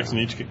 Put a hex in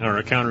each, or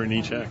a counter in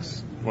each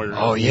hex.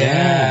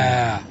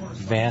 Yeah.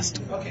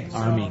 Vast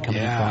army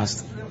coming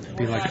across.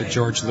 Be like the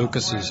George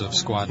Lucases of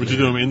Squad. Would you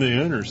do them end to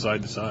end or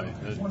side to side?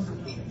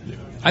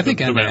 I think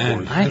end to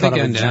end. I think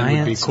end to end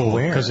would be cool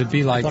because it'd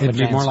be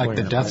more like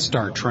the Death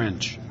Star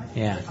trench.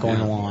 Yeah, going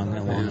along.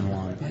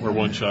 Where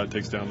one shot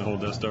takes down the whole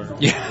Death Star.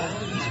 Yeah.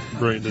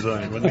 Great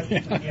design, wasn't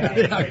it?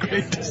 Yeah,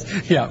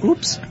 great. Yeah,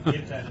 oops.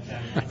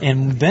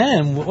 And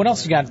then, what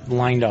else you got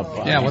lined up?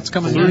 What's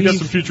coming? So we've got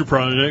some future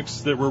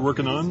projects that we're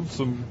working on,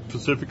 some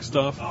Pacific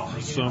stuff,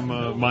 some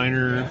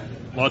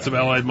lots of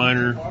Allied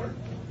minor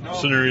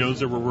scenarios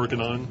that we're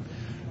working on.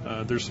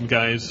 There's some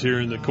guys here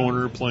in the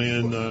corner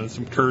playing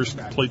some Cursed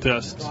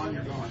playtests.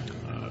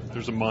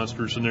 There's a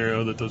monster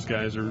scenario that those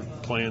guys are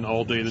playing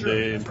all day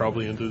today and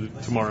probably into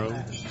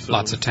tomorrow. So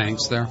lots of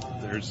tanks there.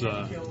 There's,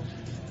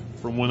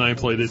 from when I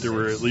played it, there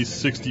were at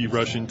least 60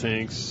 Russian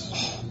tanks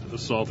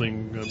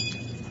assaulting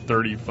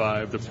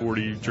 35 to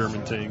 40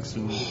 German tanks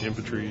and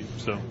infantry.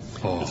 So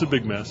it's a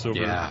big mess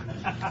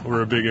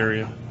over a big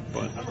area.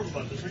 But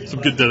some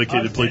good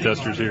dedicated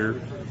playtesters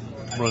here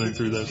running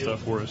through that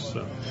stuff for us.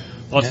 So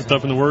lots of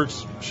stuff in the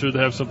works. Should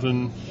have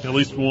something, at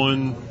least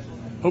one,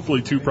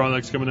 hopefully 2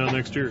 products coming out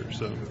next year.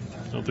 So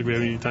I don't think we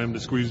have any time to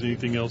squeeze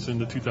anything else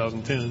into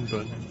 2010,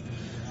 but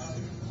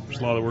there's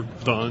a lot of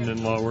work done and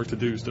a lot of work to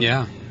do still.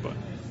 Yeah.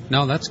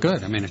 No, that's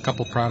good. I mean, a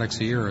couple products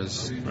a year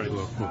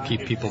will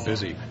keep people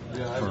busy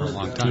for a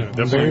long time. Yeah,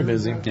 definitely. Very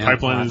busy. Yeah,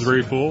 pipeline is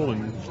very full,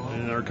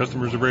 and our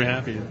customers are very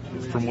happy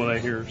from what I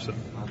hear. So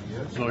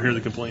I don't hear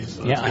the complaints.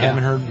 So I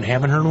haven't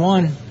heard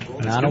one.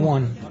 Not a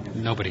one.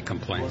 Nobody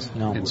complains.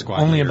 No, in Squad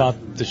only Leader.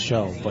 about the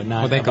show, but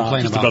not. Well, they about,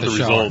 complain about the show.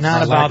 results.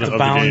 Not Our about lack the of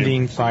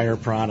bounding fire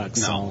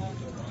products. No.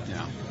 So.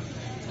 Yeah.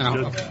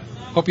 Now,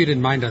 hope you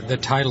didn't mind the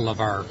title of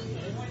our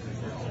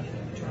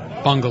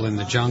Bungle in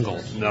the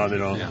Jungle. No, they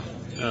don't. Yeah.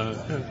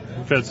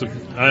 I've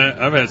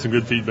had some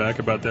good feedback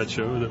about that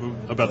show,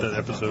 about that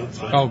episode.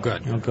 So. Oh,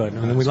 good. Oh, good.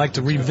 And we'd like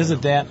to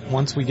revisit that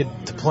once we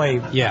get to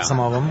play some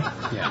of them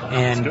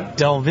and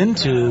delve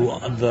into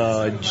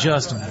the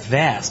just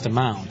vast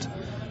amount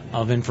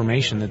of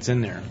information that's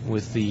in there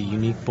with the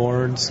unique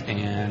boards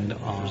and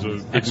There's a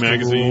big extra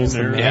magazine rules,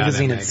 there. the Yeah,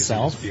 magazine that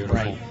itself. magazine's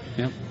beautiful. Right.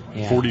 Yep.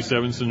 Yeah.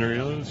 47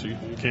 scenarios. You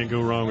can't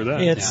go wrong with that.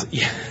 It's and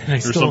I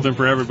There's still, something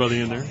for everybody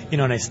in there. You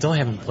know, and I still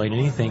haven't played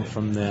anything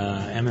from the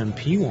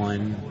MMP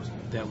one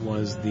that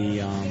was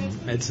the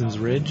Edson's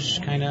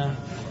Ridge kind of.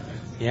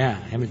 Yeah,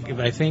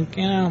 I think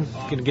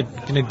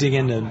gonna dig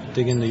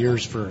into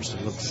yours first.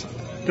 It looks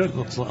good.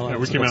 Looks we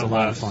looks came a out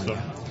lot last. of fun.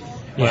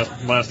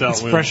 So last out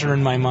it's wins. fresher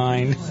in my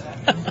mind.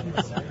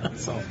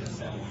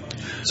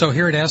 So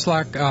here at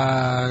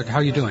ASLOC, how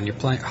you doing? You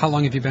playing? How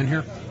long have you been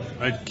here?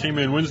 I came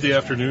in Wednesday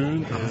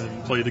afternoon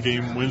and played the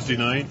game Wednesday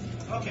night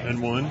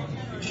and won.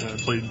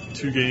 Played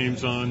 2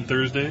 games on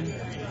Thursday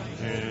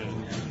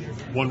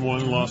and won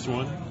 1, lost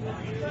 1.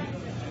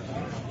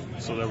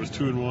 So that was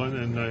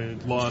 2-1, and I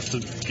lost a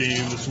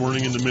game this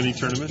morning in the mini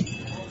tournament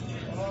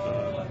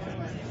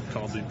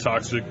called the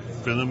Toxic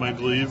Venom, I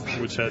believe,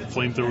 which had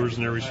flamethrowers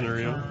in every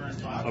scenario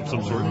of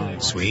some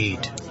sort.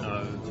 Sweet.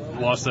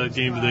 Lost that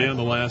game today on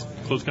the last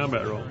close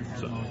combat roll.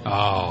 So.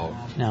 Oh.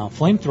 Now,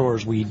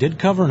 flamethrowers, we did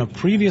cover in a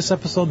previous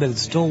episode that is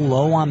still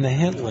low on the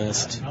hit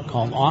list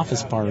called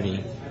Office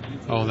Party.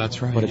 Oh,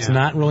 that's right. But it's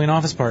not really an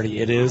office party.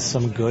 It is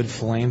some good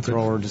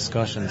flamethrower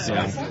discussion. So,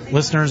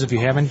 listeners, if you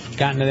haven't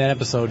gotten to that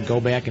episode, go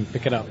back and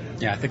pick it up.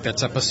 Yeah, I think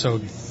that's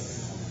episode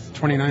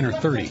 29 or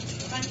 30.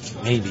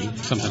 Maybe.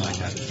 Something like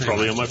that. It's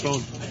probably on my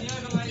phone.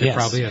 It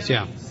probably is,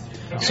 yeah.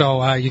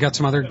 So, you got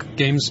some other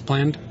games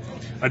planned?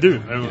 I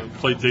do. I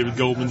played David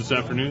Goldman this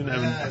afternoon.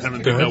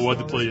 Haven't picked out what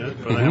to play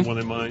yet, but I have one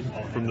in mind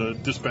from the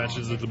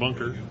Dispatches of the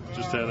Bunker.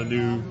 Just had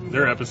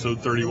their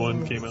episode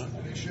 31 came out.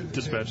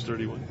 Dispatch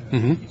 31.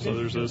 Mm-hmm. So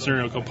there's a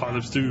scenario called Pot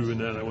of Stew in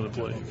that I want to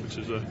play, which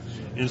is a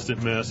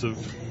instant mess of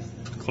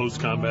close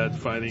combat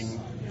fighting,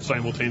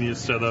 simultaneous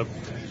setup,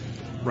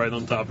 right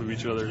on top of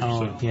each other. Oh,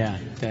 so. yeah.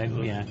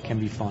 That can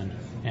be fun.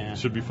 Yeah.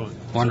 Should be fun.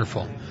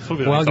 Wonderful. So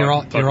well,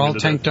 you're all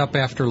tanked up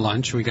after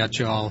lunch. We got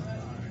you're all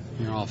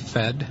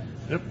fed.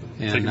 Yep.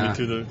 And, taking me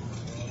to the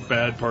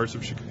bad parts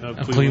of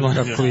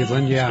Cleveland.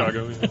 Cleveland, yeah.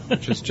 Chicago, yeah.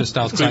 just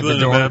outside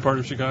Cleveland the door. The bad part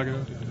of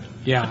Chicago.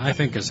 Yeah, I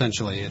think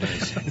essentially it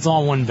is. It's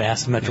all one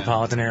vast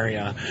metropolitan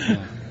area.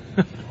 Yeah.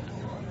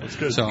 That's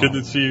good. So, good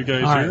to see you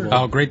guys right, here.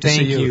 well, great to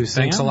see you.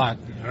 Thanks a lot.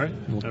 All right.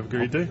 Have a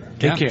great day.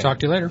 Take care. Talk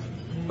to you later.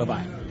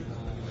 Bye-bye.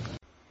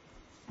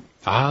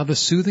 The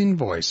soothing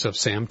voice of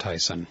Sam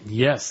Tyson.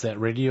 Yes, that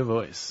radio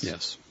voice.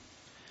 Yes.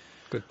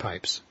 Good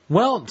pipes.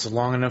 Well, it's a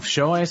long enough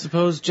show, I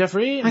suppose,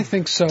 Jeffrey. I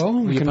think so.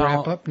 We can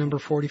wrap up number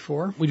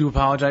 44. We do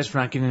apologize for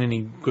not getting any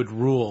good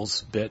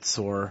rules bits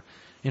or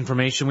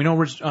information. We know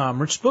Rich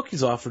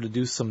Spooky's offered to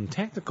do some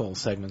tactical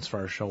segments for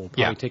our show. We'll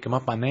probably take him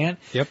up on that.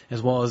 Yep.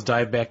 As well as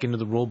dive back into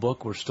the rule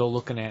book. We're still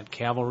looking at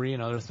cavalry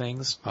and other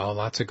things. Oh,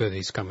 lots of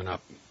goodies coming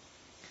up.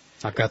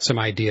 I've got some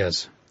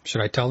ideas.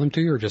 Should I tell them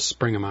to you or just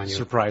spring them on you?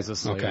 Surprise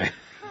us. Okay.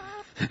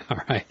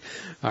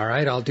 All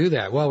right, I'll do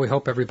that. Well, we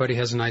hope everybody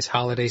has a nice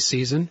holiday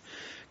season.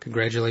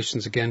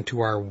 Congratulations again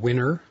to our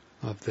winner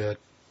of the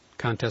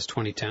Contest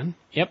 2010.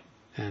 Yep.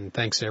 And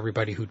thanks to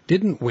everybody who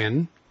didn't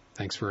win.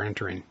 Thanks for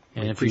entering.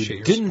 And if appreciate you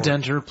your didn't support.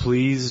 enter,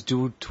 please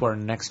do it to our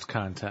next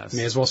contest.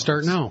 May as well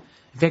start now.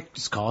 In fact,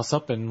 just call us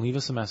up and leave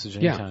us a message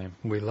anytime.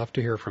 Yeah, we'd love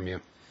to hear from you.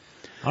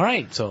 All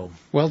right, so.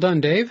 Well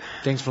done, Dave.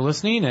 Thanks for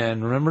listening,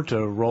 and remember to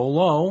roll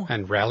low.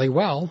 And rally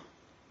well,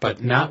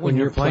 but not when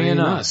you're playing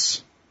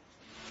us.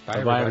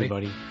 Bye,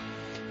 everybody.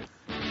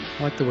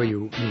 I like the way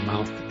you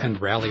mouth and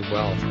rally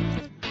well.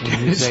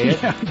 When you say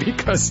it? Yeah,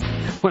 because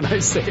when I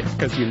say it,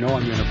 because you know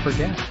I'm going to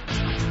forget.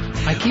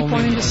 I keep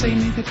wanting to say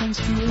make it to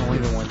you. Only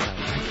the one time.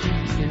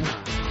 Yeah.